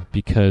 Sure.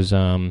 Because,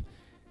 we'll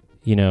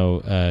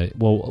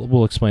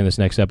explain this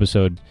next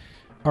episode.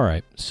 All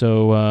right,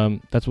 so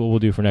that's what we'll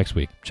do for next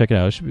week. Check it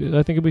out.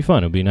 I think it'll be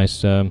fun. It'll be a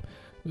nice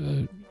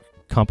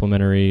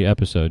complimentary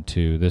episode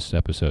to this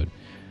episode.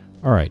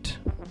 All right.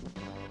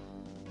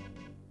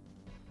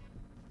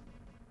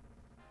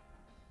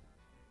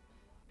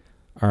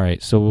 All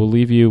right, so we'll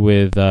leave you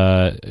with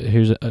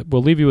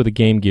we'll leave you with a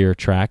Game Gear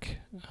track,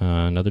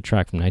 another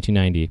track from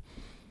 1990.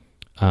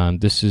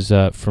 This is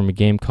from a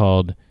game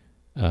called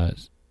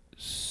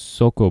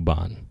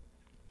Sokoban,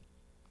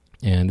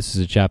 and this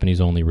is a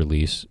Japanese-only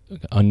release.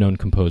 Unknown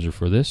composer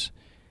for this,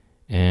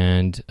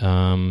 and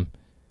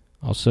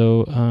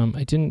also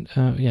I didn't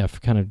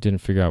kind of didn't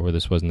figure out where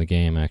this was in the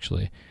game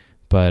actually,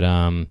 but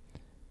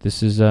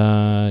this is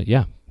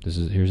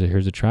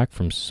here's a track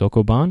from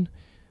Sokoban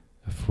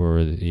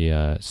for the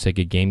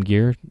Sega Game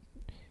Gear,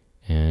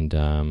 and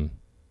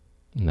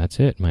that's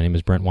it. My name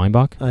is Brent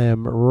Weinbach. I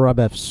am Rob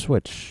F.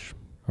 Switch.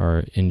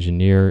 Our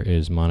engineer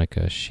is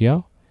Monica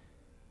Xiao.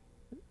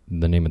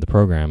 The name of the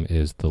program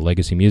is The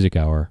Legacy Music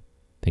Hour.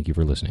 Thank you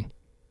for listening.